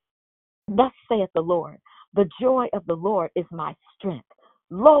you. Thus saith the Lord, the joy of the Lord is my strength.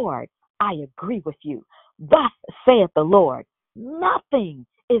 Lord, I agree with you. Thus saith the Lord, nothing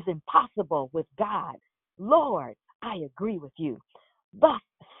is impossible with God. Lord, I agree with you. Thus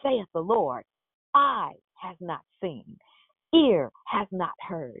saith the Lord, eye has not seen, ear has not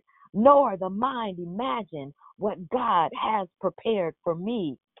heard, nor the mind imagine what God has prepared for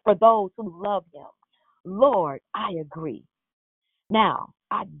me, for those who love him. Lord, I agree. Now,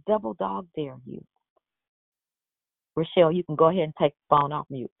 I double dog dare you. Rochelle, you can go ahead and take the phone off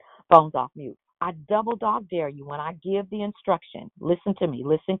mute. Phone's off mute. I double dog dare you when I give the instruction. Listen to me.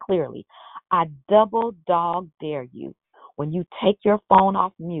 Listen clearly. I double dog dare you when you take your phone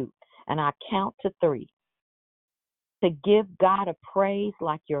off mute and I count to 3 to give God a praise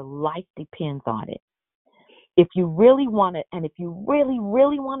like your life depends on it. If you really want to, and if you really,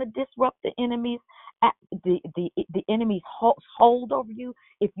 really want to disrupt the enemy's the enemy's hold over you,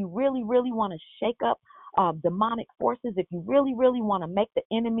 if you really, really want to shake up demonic forces, if you really, really want to make the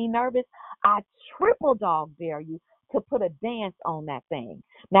enemy nervous, I triple dog dare you to put a dance on that thing.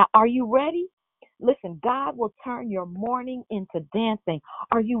 Now, are you ready? Listen, God will turn your mourning into dancing.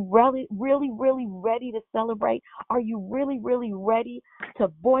 Are you really, really, really ready to celebrate? Are you really, really ready to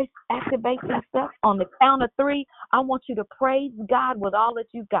voice activate this stuff? On the count of 3, I want you to praise God with all that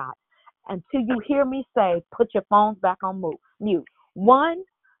you got until you hear me say, put your phones back on mute. 1,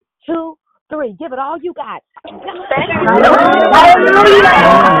 2, 3. Give it all you got.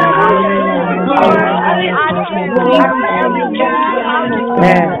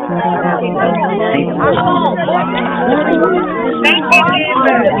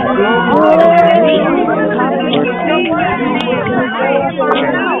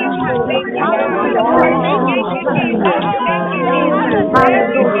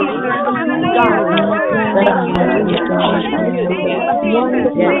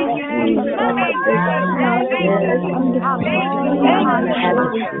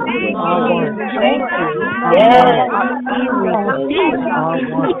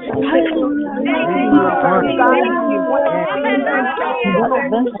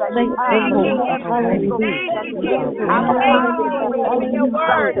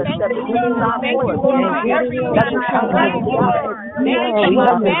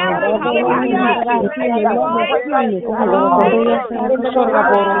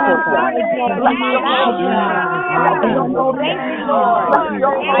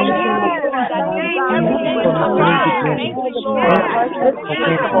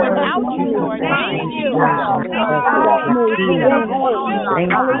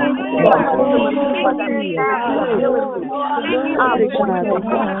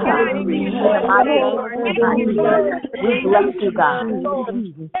 We bless you, God, and we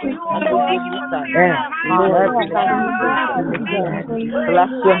give you thanks.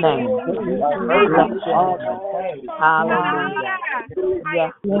 Bless your name. Bless your name. Hallelujah.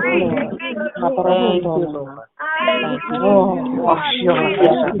 Yes, Lord. Thank you, Lord. Thank you, Lord.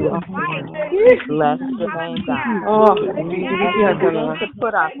 Bless your name, God. We begin to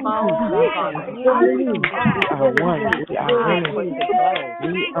put our phones back on mute.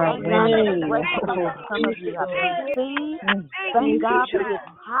 We are grateful. Some of you have received. Thank God for His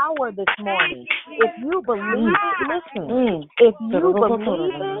power this morning. If you believe it, listen.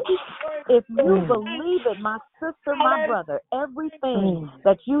 If you believe it, my sister, my brother, everything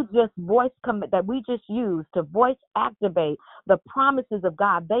that you just that we just used to voice activate the promises of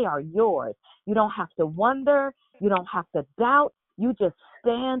God, they are yours. You don't have to wonder. You don't have to doubt. You just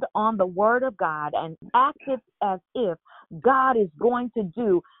stand on the word of God and act it as if God is going to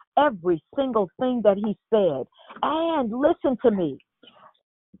do every single thing that He said. And listen to me.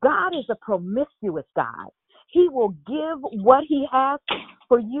 God is a promiscuous God. He will give what He has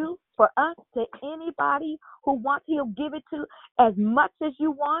for you, for us, to anybody who wants. He'll give it to as much as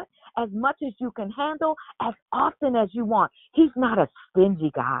you want, as much as you can handle, as often as you want. He's not a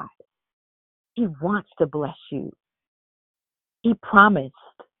stingy God. He wants to bless you. He promised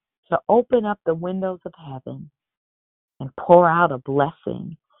to open up the windows of heaven and pour out a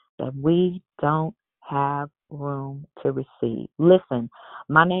blessing that we don't have room to receive. Listen,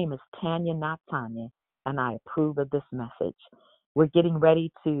 my name is Tanya, not Tanya, and I approve of this message. We're getting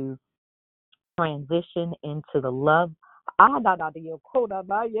ready to transition into the love.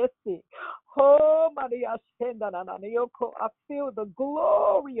 Oh, Maria, I feel the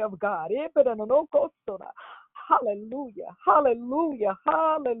glory of God. Hallelujah, hallelujah,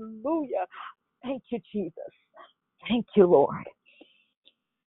 hallelujah. Thank you, Jesus. Thank you, Lord.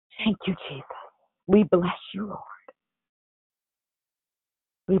 Thank you, Jesus. We bless you, Lord.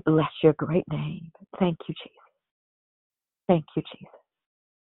 We bless your great name. Thank you, Jesus. Thank you, Jesus.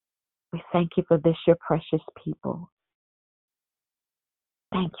 We thank you for this, your precious people.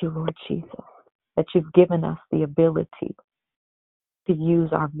 Thank you, Lord Jesus, that you've given us the ability to use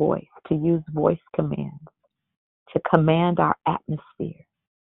our voice, to use voice commands, to command our atmosphere,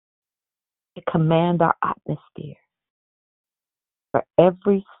 for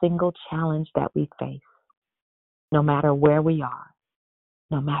every single challenge that we face, no matter where we are,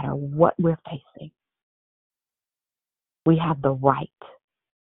 no matter what we're facing. We have the right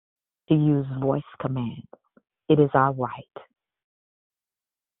to use voice commands. It is our right.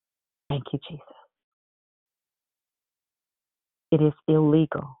 Thank you, Jesus. It is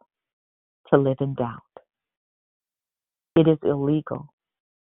illegal to live in doubt. It is illegal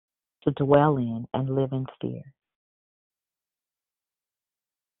to dwell in and live in fear.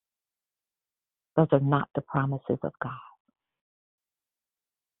 Those are not the promises of God.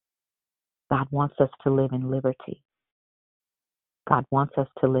 God wants us to live in liberty. God wants us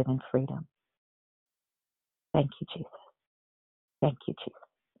to live in freedom. Thank you, Jesus. Thank you, Jesus.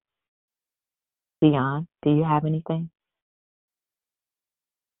 Dion, do you have anything?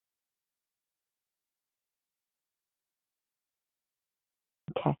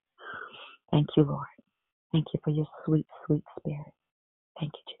 Okay. Thank you, Lord. Thank you for your sweet, sweet spirit.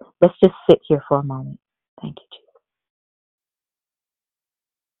 Thank you, Jesus. Let's just sit here for a moment. Thank you, Jesus.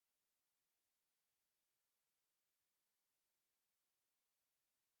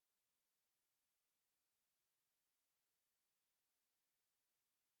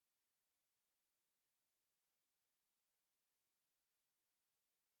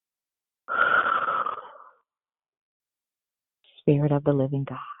 Spirit of the living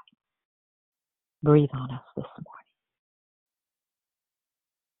God, breathe on us this morning.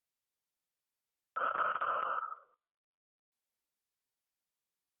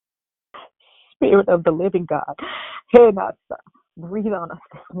 Spirit of the living God, breathe on us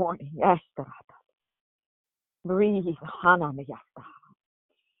this morning. Yes, God. Breathe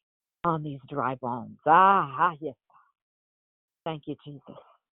on these dry bones. Yes. Thank you, Jesus.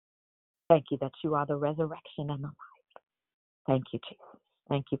 Thank you that you are the resurrection and the life. Thank you, Jesus.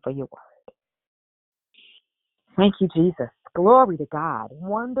 Thank you for your word. Thank you, Jesus. Glory to God.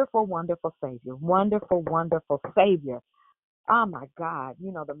 Wonderful, wonderful Savior. Wonderful, wonderful Savior. Oh, my God.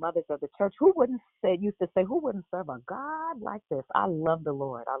 You know, the mothers of the church, used to say, who wouldn't serve a God like this? I love the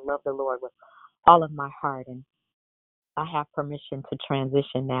Lord. I love the Lord with all of my heart. And I have permission to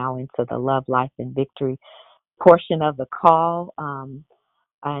transition now into the love, life, and victory portion of the call.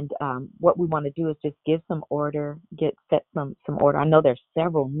 And what we want to do is just give some order, set some order. I know there's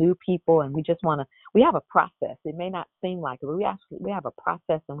several new people, and we have a process. It may not seem like it, but we have a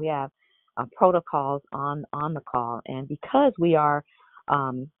process, and we have protocols on the call. And because we are,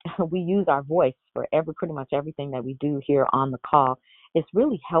 we use our voice for pretty much everything that we do here on the call, it's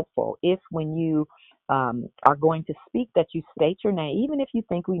really helpful if when you are going to speak that you state your name, even if you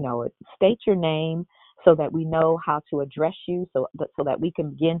think we know it, state your name so that we know how to address you, so that we can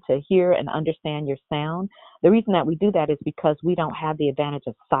begin to hear and understand your sound. The reason that we do that is because we don't have the advantage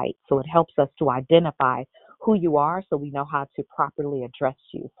of sight, so it helps us to identify who you are so we know how to properly address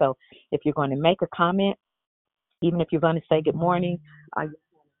you. So if you're going to make a comment, even if you're going to say good morning,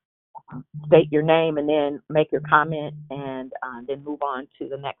 state your name and then make your comment, and then move on to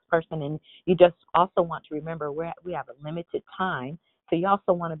the next person. And you just also want to remember we have a limited time, so you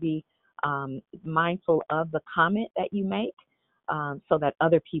also want to be mindful of the comment that you make, so that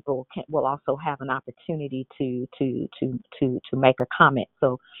other people will also have an opportunity to make a comment.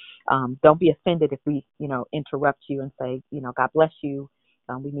 So don't be offended if we interrupt you and say God bless you.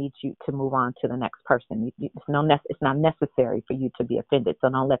 We need you to move on to the next person. It's not necessary for you to be offended. So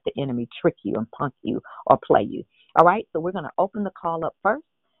don't let the enemy trick you and punk you or play you. All right. So we're going to open the call up first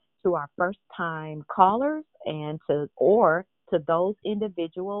to our first time callers and to those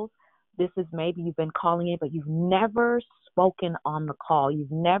individuals. This is maybe you've been calling in, but you've never spoken on the call.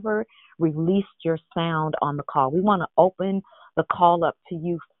 You've never released your sound on the call. We want to open the call up to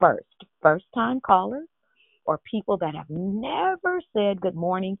you first. First time callers, or people that have never said good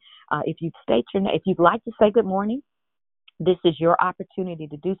morning. If you'd like to say good morning, this is your opportunity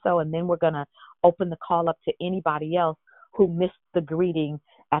to do so. And then we're going to open the call up to anybody else who missed the greeting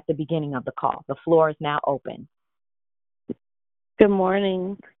at the beginning of the call. The floor is now open. Good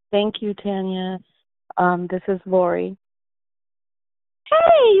morning. Thank you, Tanya. This is Lori.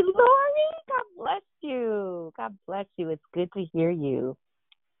 Hey, Lori. God bless you. God bless you. It's good to hear you.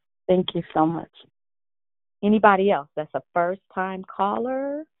 Thank you so much. Anybody else that's a first-time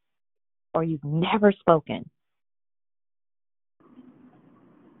caller or you've never spoken?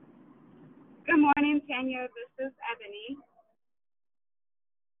 Good morning, Tanya. This is Ebony.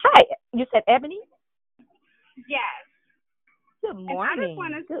 Hi. You said Ebony? Yes. Good morning. And I just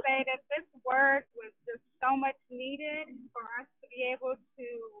want to say that this word was just so much needed for us to be able to,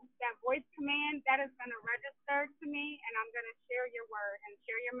 that voice command, that is going to register to me, and I'm going to share your word and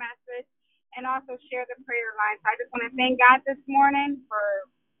share your message and also share the prayer line. So I just want to thank God this morning for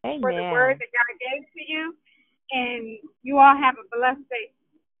the word that God gave to you, and you all have a blessed day.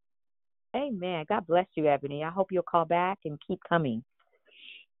 Amen. God bless you, Ebony. I hope you'll call back and keep coming.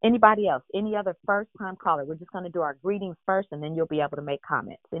 Anybody else? Any other first-time caller? We're just going to do our greetings first, and then you'll be able to make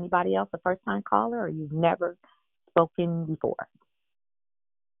comments. Anybody else a first-time caller, or you've never spoken before?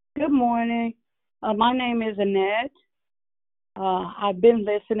 Good morning. My name is Annette. I've been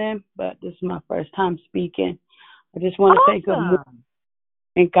listening, but this is my first time speaking. I just want to say good morning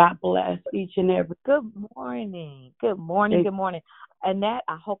and God bless each and every. Good morning. Good morning. Good morning. Annette,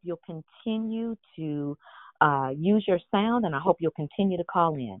 I hope you'll continue to use your sound, and I hope you'll continue to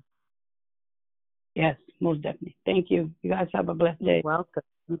call in. Yes, most definitely. Thank you. You guys have a blessed day. You're welcome.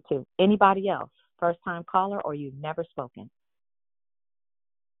 You too. Anybody else? First-time caller, or you've never spoken?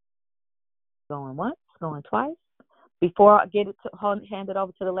 Going once, going twice. Before I hand it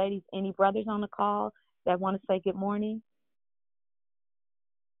over to the ladies, any brothers on the call that want to say good morning?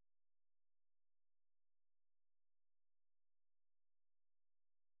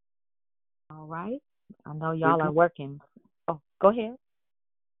 All right. I know y'all are working. Oh, go ahead.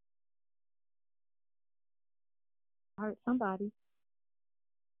 I heard somebody.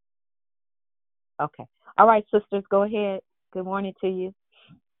 Okay. All right, sisters, go ahead. Good morning to you.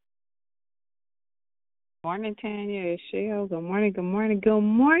 Morning, Tanya. It's Shell. Good morning, good morning, good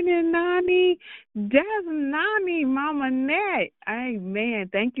morning, Nani. That's Nani, Mama Net. Amen.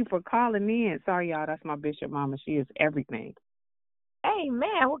 Thank you for calling in. Sorry, y'all. That's my bishop mama. She is everything.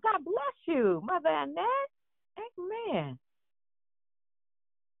 Amen. Well, God bless you, Mother Annette. Amen.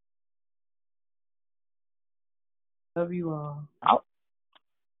 Love you all. Oh,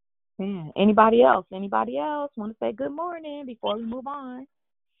 man. Anybody else? Anybody else want to say good morning before we move on?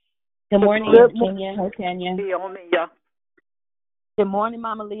 Good morning, Kenya. Hi, Kenya. Leomia. Good morning,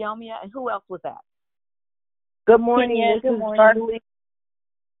 Mama Leomia. And who else was that? Good morning. Kenya, this is Darlene.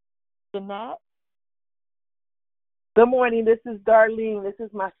 Jeanette. Good morning. This is Darlene. This is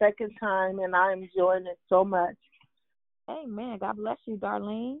my second time, and I'm enjoying it so much. Amen. God bless you,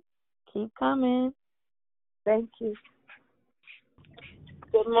 Darlene. Keep coming. Thank you.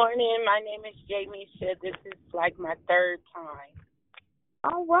 Good morning. My name is Jamie. This is like my third time.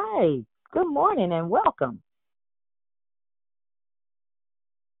 All right. Good morning and welcome.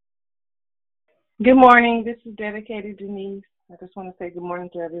 Good morning. This is Dedicated Denise. I just want to say good morning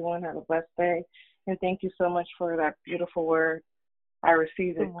to everyone. Have a blessed day. And thank you so much for that beautiful word. I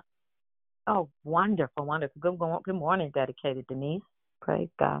received it. Oh, wonderful, wonderful. Good morning, Dedicated Denise. Praise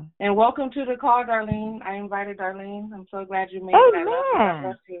God. And welcome to the call, Darlene. I invited Darlene. I'm so glad you made it. Amen. God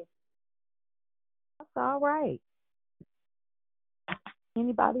bless you. That's all right.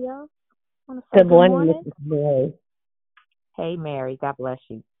 Anybody else want to say Good morning, Mrs. Mary. Hey, Mary. God bless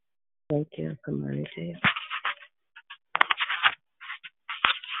you. Thank you. Good morning to you.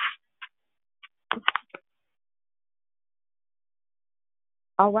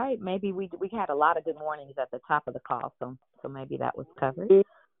 All right. Maybe we had a lot of good mornings at the top of the call, so maybe that was covered. Go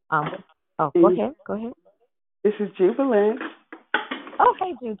ahead. Go ahead. This is Jubilant. Oh,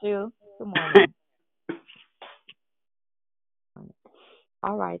 hey, Juju. Good morning.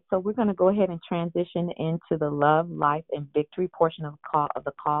 All right, so we're going to go ahead and transition into the love, life, and victory portion of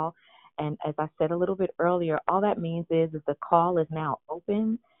the call. And as I said a little bit earlier, all that means is the call is now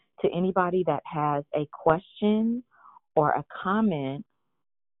open to anybody that has a question or a comment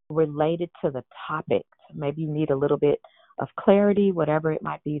related to the topic. Maybe you need a little bit of clarity, whatever it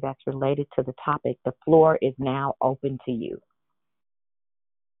might be that's related to the topic. The floor is now open to you.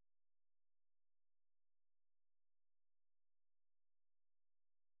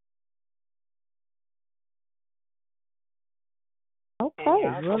 Okay.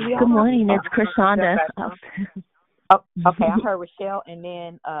 Good morning. It's Krishanda. Okay. I heard Rochelle and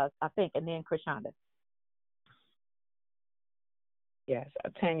then then Krishanda. Yes,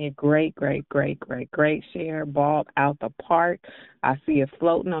 Tanya, great share. Ball out the park. I see it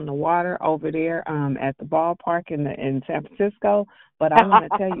floating on the water over there at the ballpark in San Francisco. But I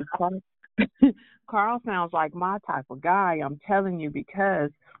want to tell you, Carl sounds like my type of guy. I'm telling you,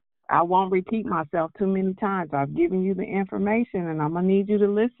 because I won't repeat myself too many times. I've given you the information, and I'm gonna need you to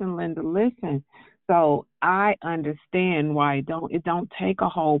listen, Linda. Listen. So I understand why it don't take a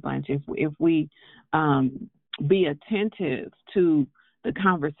whole bunch if we be attentive to the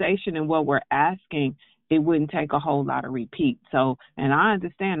conversation and what we're asking. It wouldn't take a whole lot of repeat. So, and I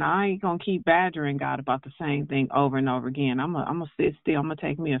understand I ain't gonna keep badgering God about the same thing over and over again. I'm gonna sit still. I'm gonna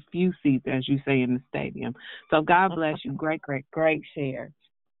take me a few seats, as you say in the stadium. So God bless you. Great share.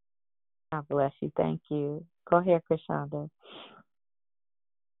 God bless you. Thank you. Go ahead, Krishanda.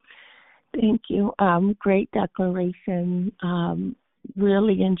 Thank you. Great declaration.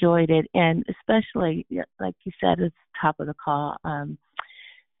 Really enjoyed it, and especially, like you said at the top of the call,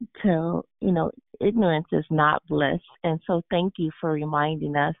 ignorance is not bliss. And so thank you for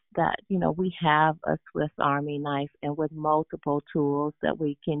reminding us that, we have a Swiss Army knife and with multiple tools that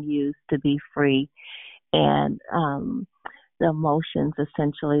we can use to be free. And the emotions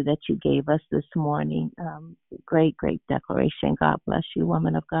essentially that you gave us this morning. Great declaration. God bless you,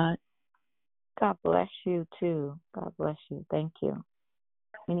 woman of God. God bless you too. God bless you. Thank you.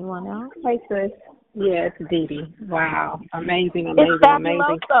 Anyone else? Hey, sis. Yeah, it's Dee Dee. Wow. Amazing. It's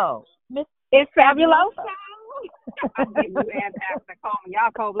fabuloso. It's fabuloso. I'm getting you asked to call me.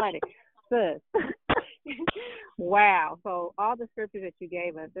 Y'all cold-blooded. Sis. Wow. So all the scriptures that you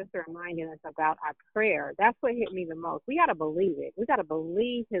gave us, just reminding us about our prayer. That's what hit me the most. We got to believe it. We got to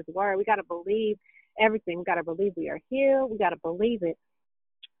believe his word. We got to believe everything. We got to believe we are healed. We got to believe it.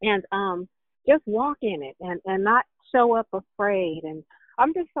 And just walk in it and not show up afraid. And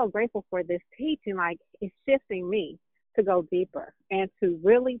I'm just so grateful for this teaching. Like, it's shifting me to go deeper and to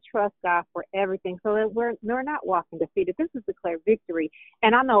really trust God for everything, so that we're not walking defeated. This is declared victory.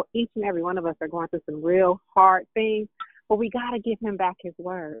 And I know each and every one of us are going through some real hard things, but we got to give him back his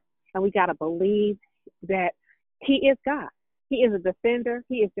word. And we got to believe that he is God. He is a defender.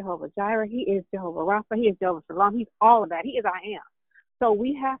 He is Jehovah Jireh. He is Jehovah Rapha. He is Jehovah Shalom. He's all of that. He is I am. So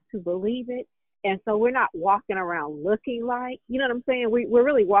we have to believe it. And so we're not walking around looking like, you know what I'm saying? We're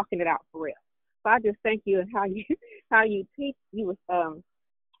really walking it out for real. So I just thank you and how you teach. You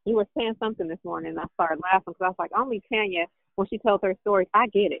were saying something this morning, and I started laughing because I was like, only Tanya, when she tells her stories, I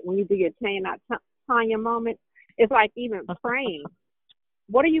get it. When you do your Tanya, not Tanya moment, it's like even praying.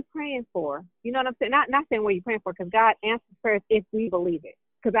 What are you praying for? You know what I'm saying? Not saying what you're praying for, because God answers prayers if we believe it,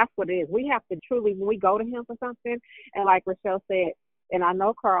 because that's what it is. We have to truly, when we go to him for something, and like Rochelle said, and I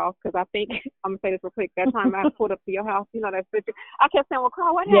know Carl, because I think, I'm going to say this real quick, that time I pulled up to your house, you know, that picture, I kept saying, well,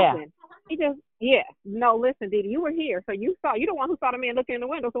 Carl, what happened? He just, no, listen, Didi, you were here, so you're the one who saw the man looking in the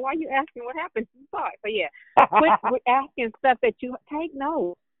window, so why are you asking what happened? You saw it. So, quit asking stuff that you take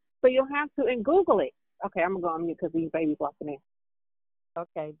notes, so you don't have to, and Google it. Okay, I'm going to go on mute because these babies walking in.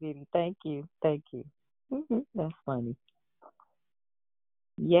 Okay, Didi, thank you. That's funny.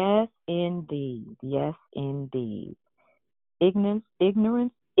 Yes, indeed. Yes, indeed. Ignorance. People,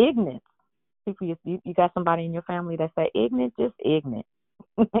 you got somebody in your family that say ignorant, just ignorant.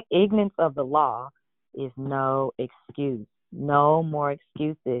 Ignorance of the law is no excuse. No more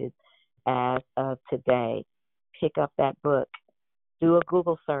excuses as of today. Pick up that book. Do a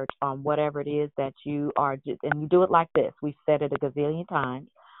Google search on whatever it is that you are, and you do it like this. We've said it a gazillion times.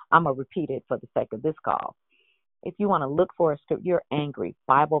 I'm going to repeat it for the sake of this call. If you want to look for a script, you're angry,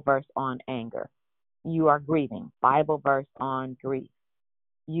 Bible verse on anger. You are grieving, Bible verse on grief.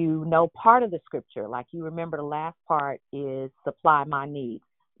 You know part of the scripture, like you remember the last part is supply my needs.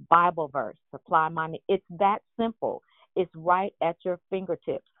 Bible verse, supply my needs. It's that simple. It's right at your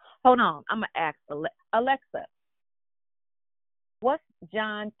fingertips. Hold on, I'm going to ask Alexa, what's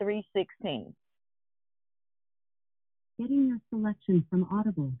John 3:16? Getting your selection from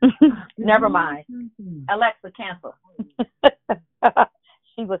Audible. Never mind. Alexa, cancel.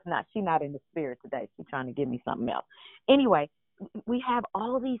 She's not in the spirit today. She's trying to give me something else. Anyway, we have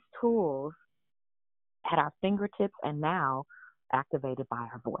all of these tools at our fingertips and now activated by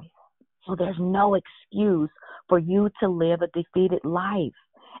our voice. So there's no excuse for you to live a defeated life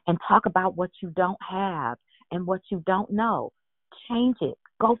and talk about what you don't have and what you don't know. Change it.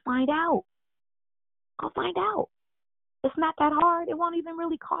 Go find out. It's not that hard. It won't even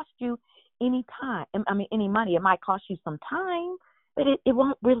really cost you any time. Any money. It might cost you some time, but it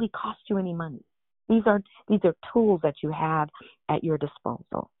won't really cost you any money. These are tools that you have at your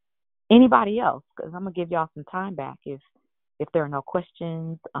disposal. Anybody else? Because I'm gonna give y'all some time back if there are no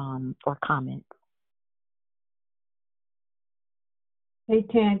questions or comments. Hey,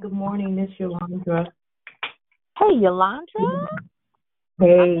 Tan. Good morning. This is Yolanda. Hey, Yolanda.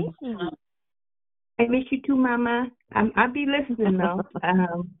 Hey. I miss you too, Mama. I'll be listening though.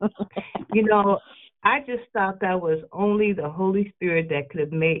 I just thought that was only the Holy Spirit that could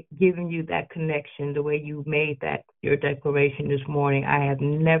have given you that connection the way you made that your declaration this morning. I have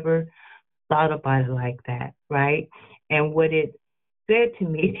never thought about it like that, right? And what it said to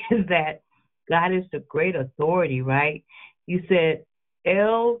me is that God is the great authority, right? You said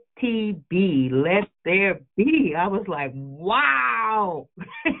LTB, let there be. I was like, wow.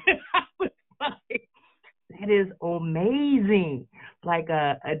 I was like, that is amazing. Like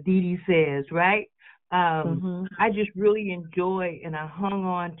Didi says, right? I just really enjoy and I hung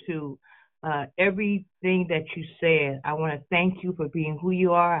on to everything that you said. I want to thank you for being who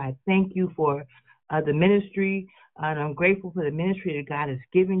you are. I thank you for the ministry, and I'm grateful for the ministry that God has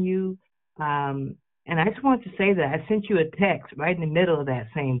given you. And I just want to say that I sent you a text right in the middle of that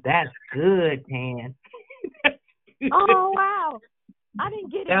saying, that's good, Tan. Oh, wow. I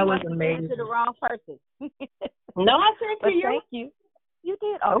didn't get it. That was amazing. To the wrong person. No, I sent to you. Thank you. You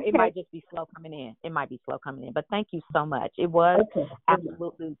did. Oh, okay. It might just be slow coming in. But thank you so much. It was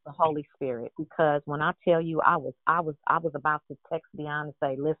absolutely the Holy Spirit, because when I tell you, I was about to text Deanna and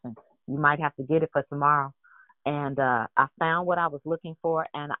say, listen, you might have to get it for tomorrow. And I found what I was looking for,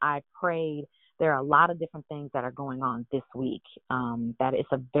 and I prayed. There are a lot of different things that are going on this week. That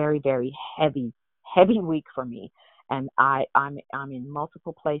it's a very, very heavy week for me. And I'm in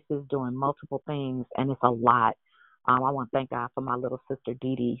multiple places doing multiple things, and it's a lot. I want to thank God for my little sister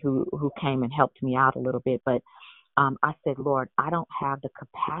Didi, who came and helped me out a little bit. But I said, Lord, I don't have the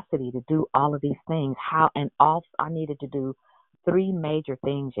capacity to do all of these things. I needed to do 3 major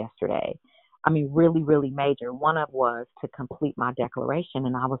things yesterday. I mean, really, really major. One of was to complete my declaration,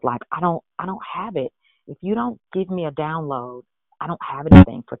 and I was like, I don't have it. If you don't give me a download, I don't have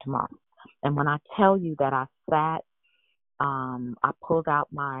anything for tomorrow. And when I tell you that I sat, I pulled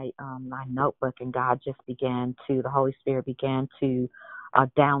out my notebook, and the Holy Spirit began to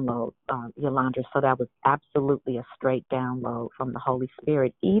download, Yolanda. So that was absolutely a straight download from the Holy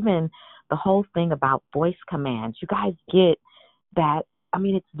Spirit. Even the whole thing about voice commands. You guys get that? I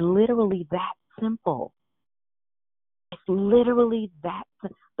mean, it's literally that simple. It's literally that.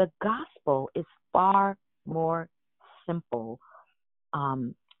 The gospel is far more simple.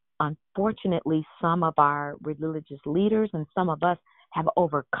 Unfortunately, some of our religious leaders and some of us have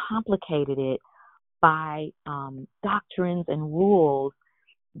overcomplicated it by doctrines and rules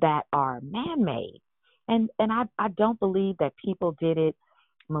that are man-made. And I don't believe that people did it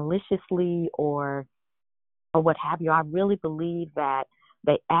maliciously or what have you. I really believe that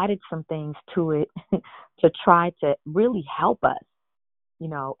they added some things to it to try to really help us,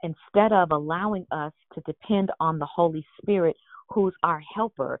 instead of allowing us to depend on the Holy Spirit, who's our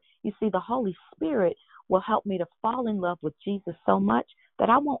helper. You see, the Holy Spirit will help me to fall in love with Jesus so much that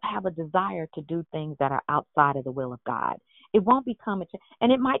I won't have a desire to do things that are outside of the will of God. It won't become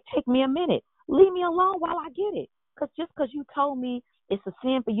and it might take me a minute. Leave me alone while I get it. Because you told me it's a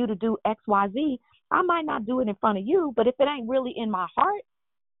sin for you to do X, Y, Z, I might not do it in front of you, but if it ain't really in my heart,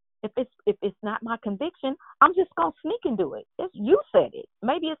 if it's not my conviction, I'm just gonna sneak and do it. You said it.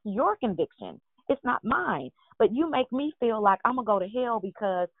 Maybe it's your conviction. It's not mine. But you make me feel like I'm gonna go to hell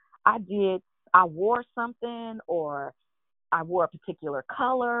because I wore something, or I wore a particular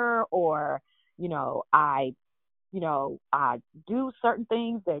color, or I do certain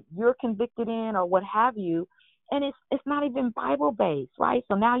things that you're convicted in, or what have you, and it's not even Bible based, right?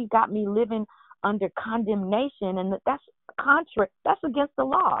 So now you got me living under condemnation, and that's against the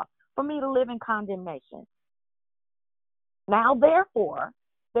law for me to live in condemnation. Now, therefore,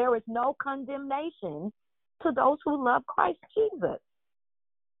 there is no condemnation to those who love Christ Jesus.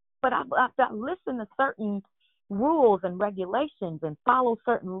 But I've listened to certain rules and regulations and follow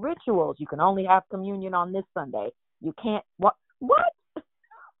certain rituals. You can only have communion on this Sunday. You can't. What? Who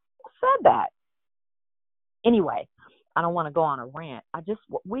said that? Anyway, I don't want to go on a rant.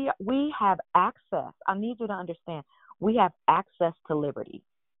 We have access. I need you to understand. We have access to liberty.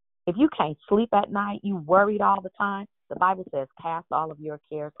 If you can't sleep at night, you worried all the time, the Bible says, cast all of your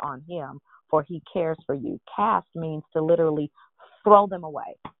cares on him, for he cares for you. Cast means to literally throw them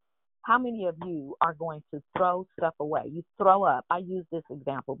away. How many of you are going to throw stuff away? You throw up. I used this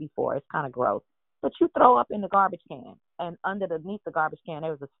example before. It's kind of gross. But you throw up in the garbage can, and underneath the garbage can,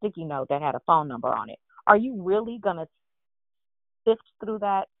 there was a sticky note that had a phone number on it. Are you really going to sift through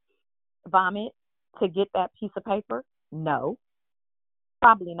that vomit to get that piece of paper? No,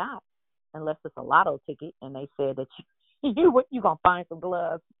 probably not, unless it's a lotto ticket and they said that you going to find some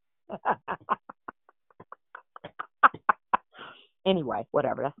gloves. Anyway,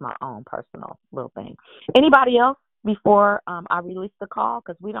 whatever. That's my own personal little thing. Anybody else before I release the call?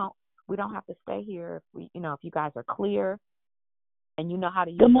 Because we don't have to stay here. If you guys are clear and you know how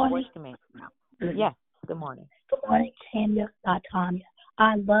to use the voice command now. Yes. Good morning. Good morning, Tanya, not Tanya.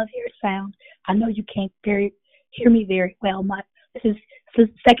 I love your sound. I know you can't hear me very well. This is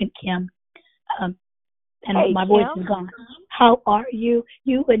second Kim, and hey, my Kim. voice is gone. How are you?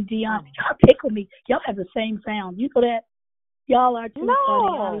 You and Dion, y'all tickle me. Y'all have the same sound. You know that? Y'all are too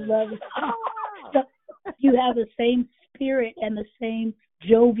funny. I love it. You have the same spirit and the same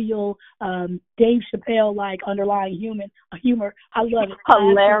jovial, Dave Chappelle-like underlying humor. I love it.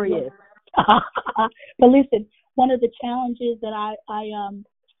 Hilarious. But listen, one of the challenges that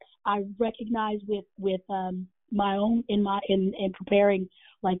I recognize with my own in preparing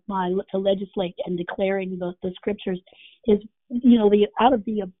to legislate and declaring the scriptures is out of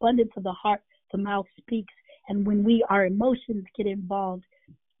the abundance of the heart the mouth speaks, and when our emotions get involved,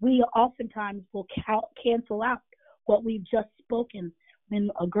 we oftentimes will cancel out what we've just spoken. When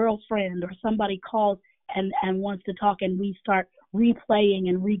a girlfriend or somebody calls and wants to talk, and we start replaying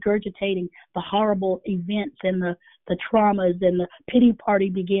and regurgitating the horrible events and the traumas, and the pity party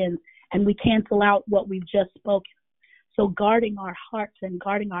begins, and we cancel out what we've just spoken. So guarding our hearts and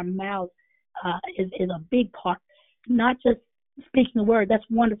guarding our mouths is a big part. Not just speaking the word, that's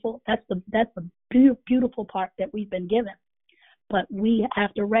wonderful. That's the beautiful part that we've been given. But we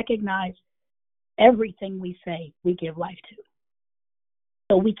have to recognize everything we say, we give life to.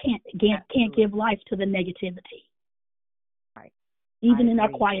 So we can't give life to the negativity. Right. Even in our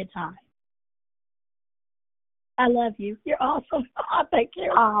quiet time. I love you. You're awesome. Oh, thank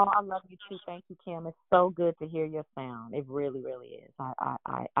you. Oh, I love you too. Thank you, Kim. It's so good to hear your sound. It really, really is.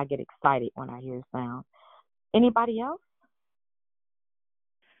 I get excited when I hear your sound. Anybody else?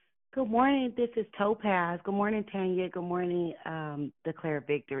 Good morning. This is Topaz. Good morning, Tanya. Good morning, Declare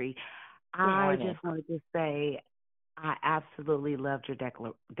Victory. I just wanted to say I absolutely loved your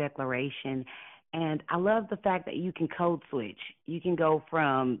declaration, And I love the fact that you can code switch. You can go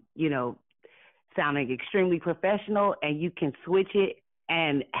from, sounding extremely professional, and you can switch it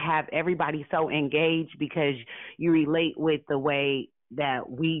and have everybody so engaged because you relate with the way that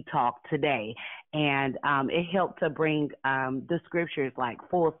we talk today. And it helped to bring the scriptures like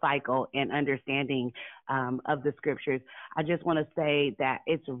full cycle and understanding of the scriptures. I just want to say that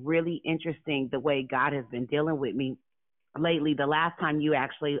it's really interesting the way God has been dealing with me lately. The last time you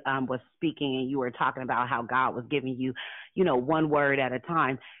actually was speaking and you were talking about how God was giving you, one word at a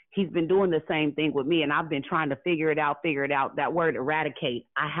time. He's been doing the same thing with me, and I've been trying to figure it out. That word eradicate,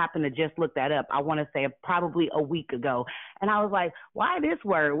 I happened to just look that up. I want to say probably a week ago. And I was like, why this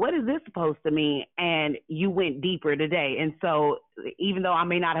word? What is this supposed to mean? And you went deeper today. And so even though I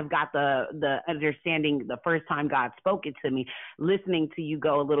may not have got the understanding the first time God spoke it to me, listening to you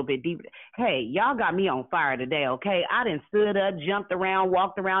go a little bit deeper. Hey, y'all got me on fire today, okay? I done stood up, jumped around,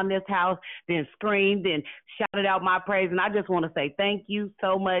 walked around this house, then screamed and shouted out my praise. And I just want to say thank you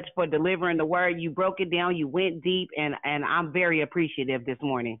so much for delivering the word. You broke it down. You went deep, and I'm very appreciative this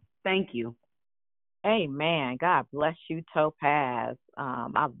morning. Thank you. Amen. God bless you, Topaz.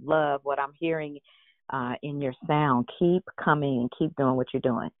 I love what I'm hearing in your sound. Keep coming and keep doing what you're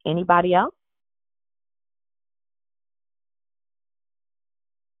doing. Anybody else?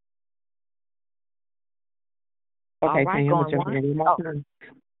 Okay, right, Tanya, I'm gonna jump in one more time.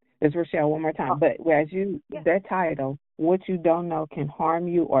 It's Rochelle one more time. But that title, what you don't know can harm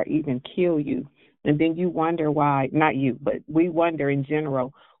you or even kill you. And then you wonder why, not you, but we wonder in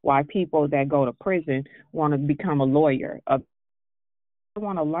general why people that go to prison want to become a lawyer. They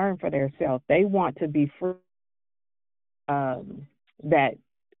want to learn for themselves. They want to be free. That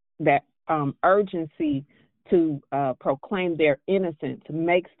urgency to proclaim their innocence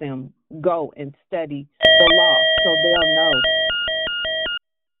makes them go and study the law so they'll know.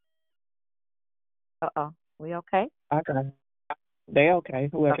 We okay? Okay. They okay,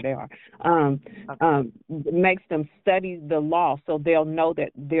 whoever they are. Makes them study the law so they'll know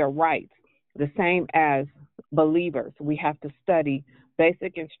that they're right. The same as believers. We have to study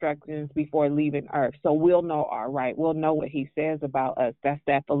basic instructions before leaving earth. So we'll know our right. We'll know what he says about us. That's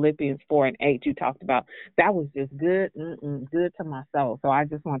that Philippians 4:8 you talked about. That was just good, good to my soul. So I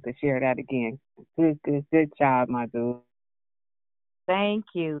just want to share that again. Good job, my dude. Thank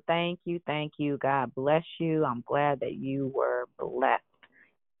you. God bless you. I'm glad that you were blessed.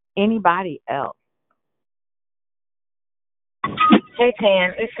 Anybody else? Hey,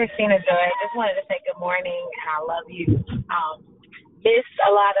 Tan. It's Christina Joy. I just wanted to say good morning, and I love you. Missed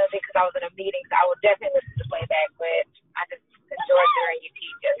a lot of it because I was in a meeting, so I will definitely listen to playback, but I just enjoy hearing you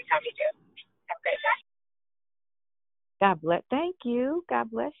teach every time you do. Have a great day. God bless. Thank you. God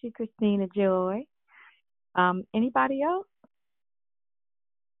bless you, Christina Joy. Anybody else?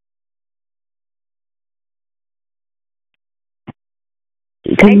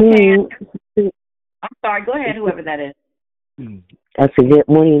 Good morning. I'm sorry. Go ahead, whoever that is. I said, good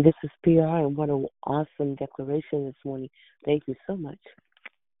morning. This is PR, and what an awesome declaration this morning. Thank you so much.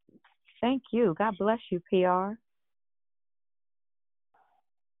 Thank you. God bless you, PR.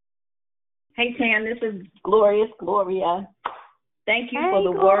 Hey, Tan, this is Gloria. Thank you for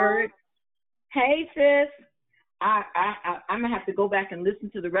the Gloria. word. Hey, sis. I'm going to have to go back and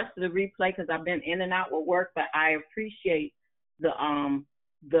listen to the rest of the replay because I've been in and out with work, but I appreciate the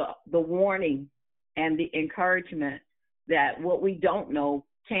warning and the encouragement that what we don't know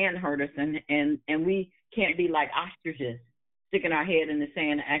can hurt us, and we can't be like ostriches, sticking our head in the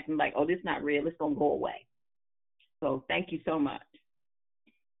sand and acting like, oh, this is not real, it's going to go away. So thank you so much.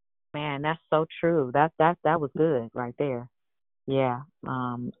 Man, that's so true. That was good right there. Yeah.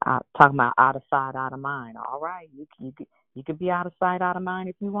 Talking about out of sight, out of mind. All right, you could be out of sight, out of mind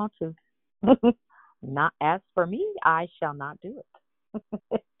if you want to. Not as for me, I shall not do it.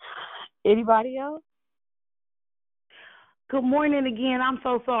 Anybody else? Good morning again. I'm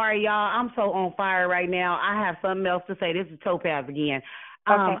so sorry, y'all. I'm so on fire right now. I have something else to say. This is Topaz again.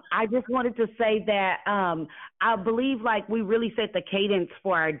 Okay. I just wanted to say that I believe like we really set the cadence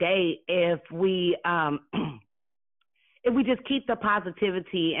for our day if we just keep the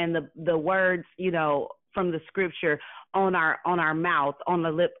positivity and the words, from the scripture on our mouth, on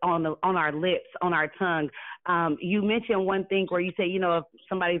our lips, on our tongue. You mentioned one thing where you say, if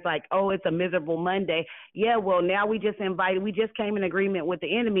somebody's like, oh, it's a miserable Monday. Yeah, well, now we just came in agreement with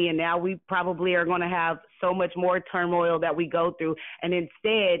the enemy, and now we probably are going to have so much more turmoil that we go through. And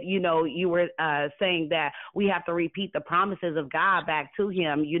instead, you were saying that we have to repeat the promises of God back to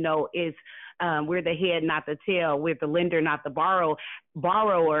him, is we're the head, not the tail. We're the lender, not the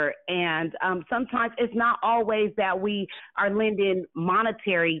borrower. And sometimes it's not always that we are lending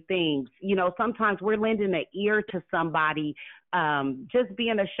monetary things. You know, sometimes we're lending an ear to somebody, just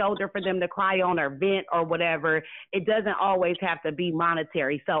being a shoulder for them to cry on or vent or whatever. It doesn't always have to be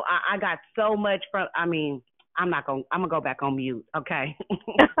monetary. So I got so much from, I'm going to go back on mute, okay?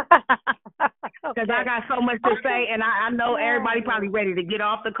 Because I got so much to say, and I know everybody probably ready to get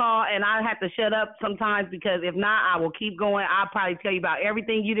off the call, and I have to shut up sometimes because if not, I will keep going. I'll probably tell you about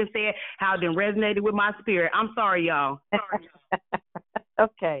everything you just said, how it resonated with my spirit. I'm sorry, y'all.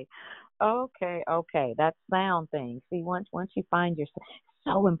 Okay. That's sound thing. See, once you find yourself,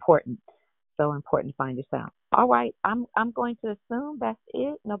 so important to find your sound. All right, I'm going to assume that's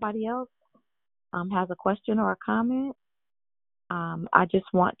it. Nobody else has a question or a comment. I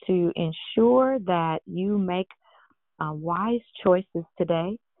just want to ensure that you make wise choices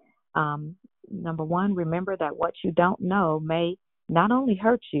today. Number one, remember that what you don't know may not only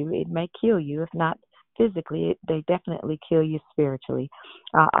hurt you, it may kill you. If not physically, they definitely kill you spiritually.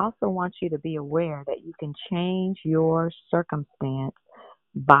 I also want you to be aware that you can change your circumstance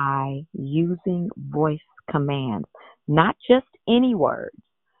by using voice commands, not just any words,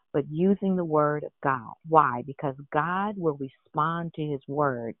 but using the word of God. Why? Because God will respond to his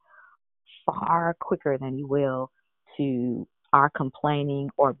word far quicker than he will to our complaining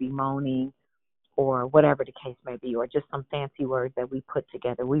or bemoaning or whatever the case may be, or just some fancy words that we put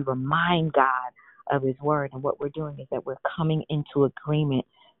together. We remind God of his word, and what we're doing is that we're coming into agreement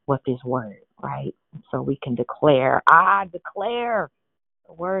with his word, right? So we can declare, I declare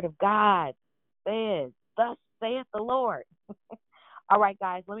the word of God says, thus saith the Lord. All right,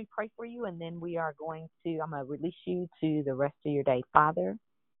 guys, let me pray for you, and then I'm going to release you to the rest of your day. Father,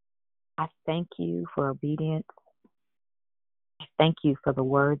 I thank you for obedience. I thank you for the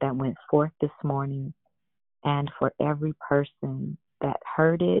word that went forth this morning and for every person that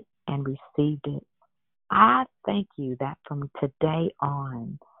heard it and received it. I thank you that from today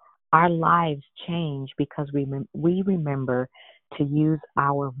on, our lives change because we remember to use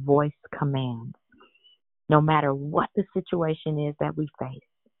our voice commands. No matter what the situation is that we face,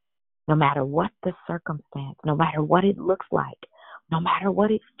 no matter what the circumstance, no matter what it looks like, no matter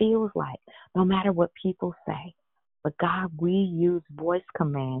what it feels like, no matter what people say. But God, we use voice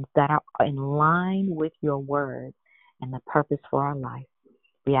commands that are in line with your word and the purpose for our life.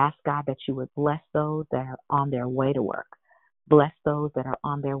 We ask, God, that you would bless those that are on their way to work. Bless those that are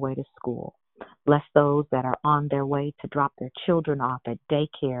on their way to school. Bless those that are on their way to drop their children off at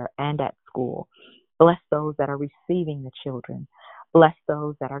daycare and at school. Bless those that are receiving the children. Bless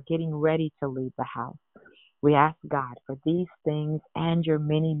those that are getting ready to leave the house. We ask God for these things and your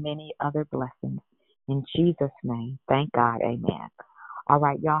many, many other blessings. In Jesus' name, thank God. Amen. All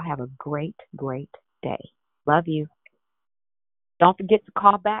right, y'all have a great, great day. Love you. Don't forget to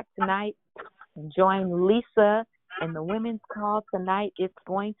call back tonight and join Lisa in the women's call tonight. It's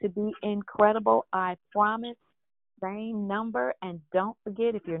going to be incredible, I promise. Same number. And don't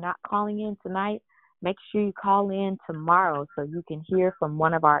forget, if you're not calling in tonight, make sure you call in tomorrow so you can hear from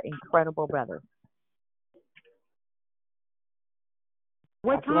one of our incredible brothers.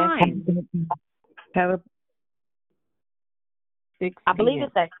 What time? I believe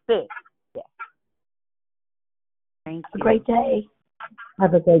it's at 6. Yeah. Thank you. Have a great day.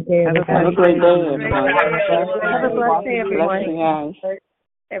 Have a great day. Have a great day, everyone. Have a blessed day, everyone. Blessing, guys.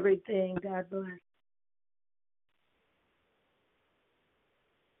 Everything. God bless.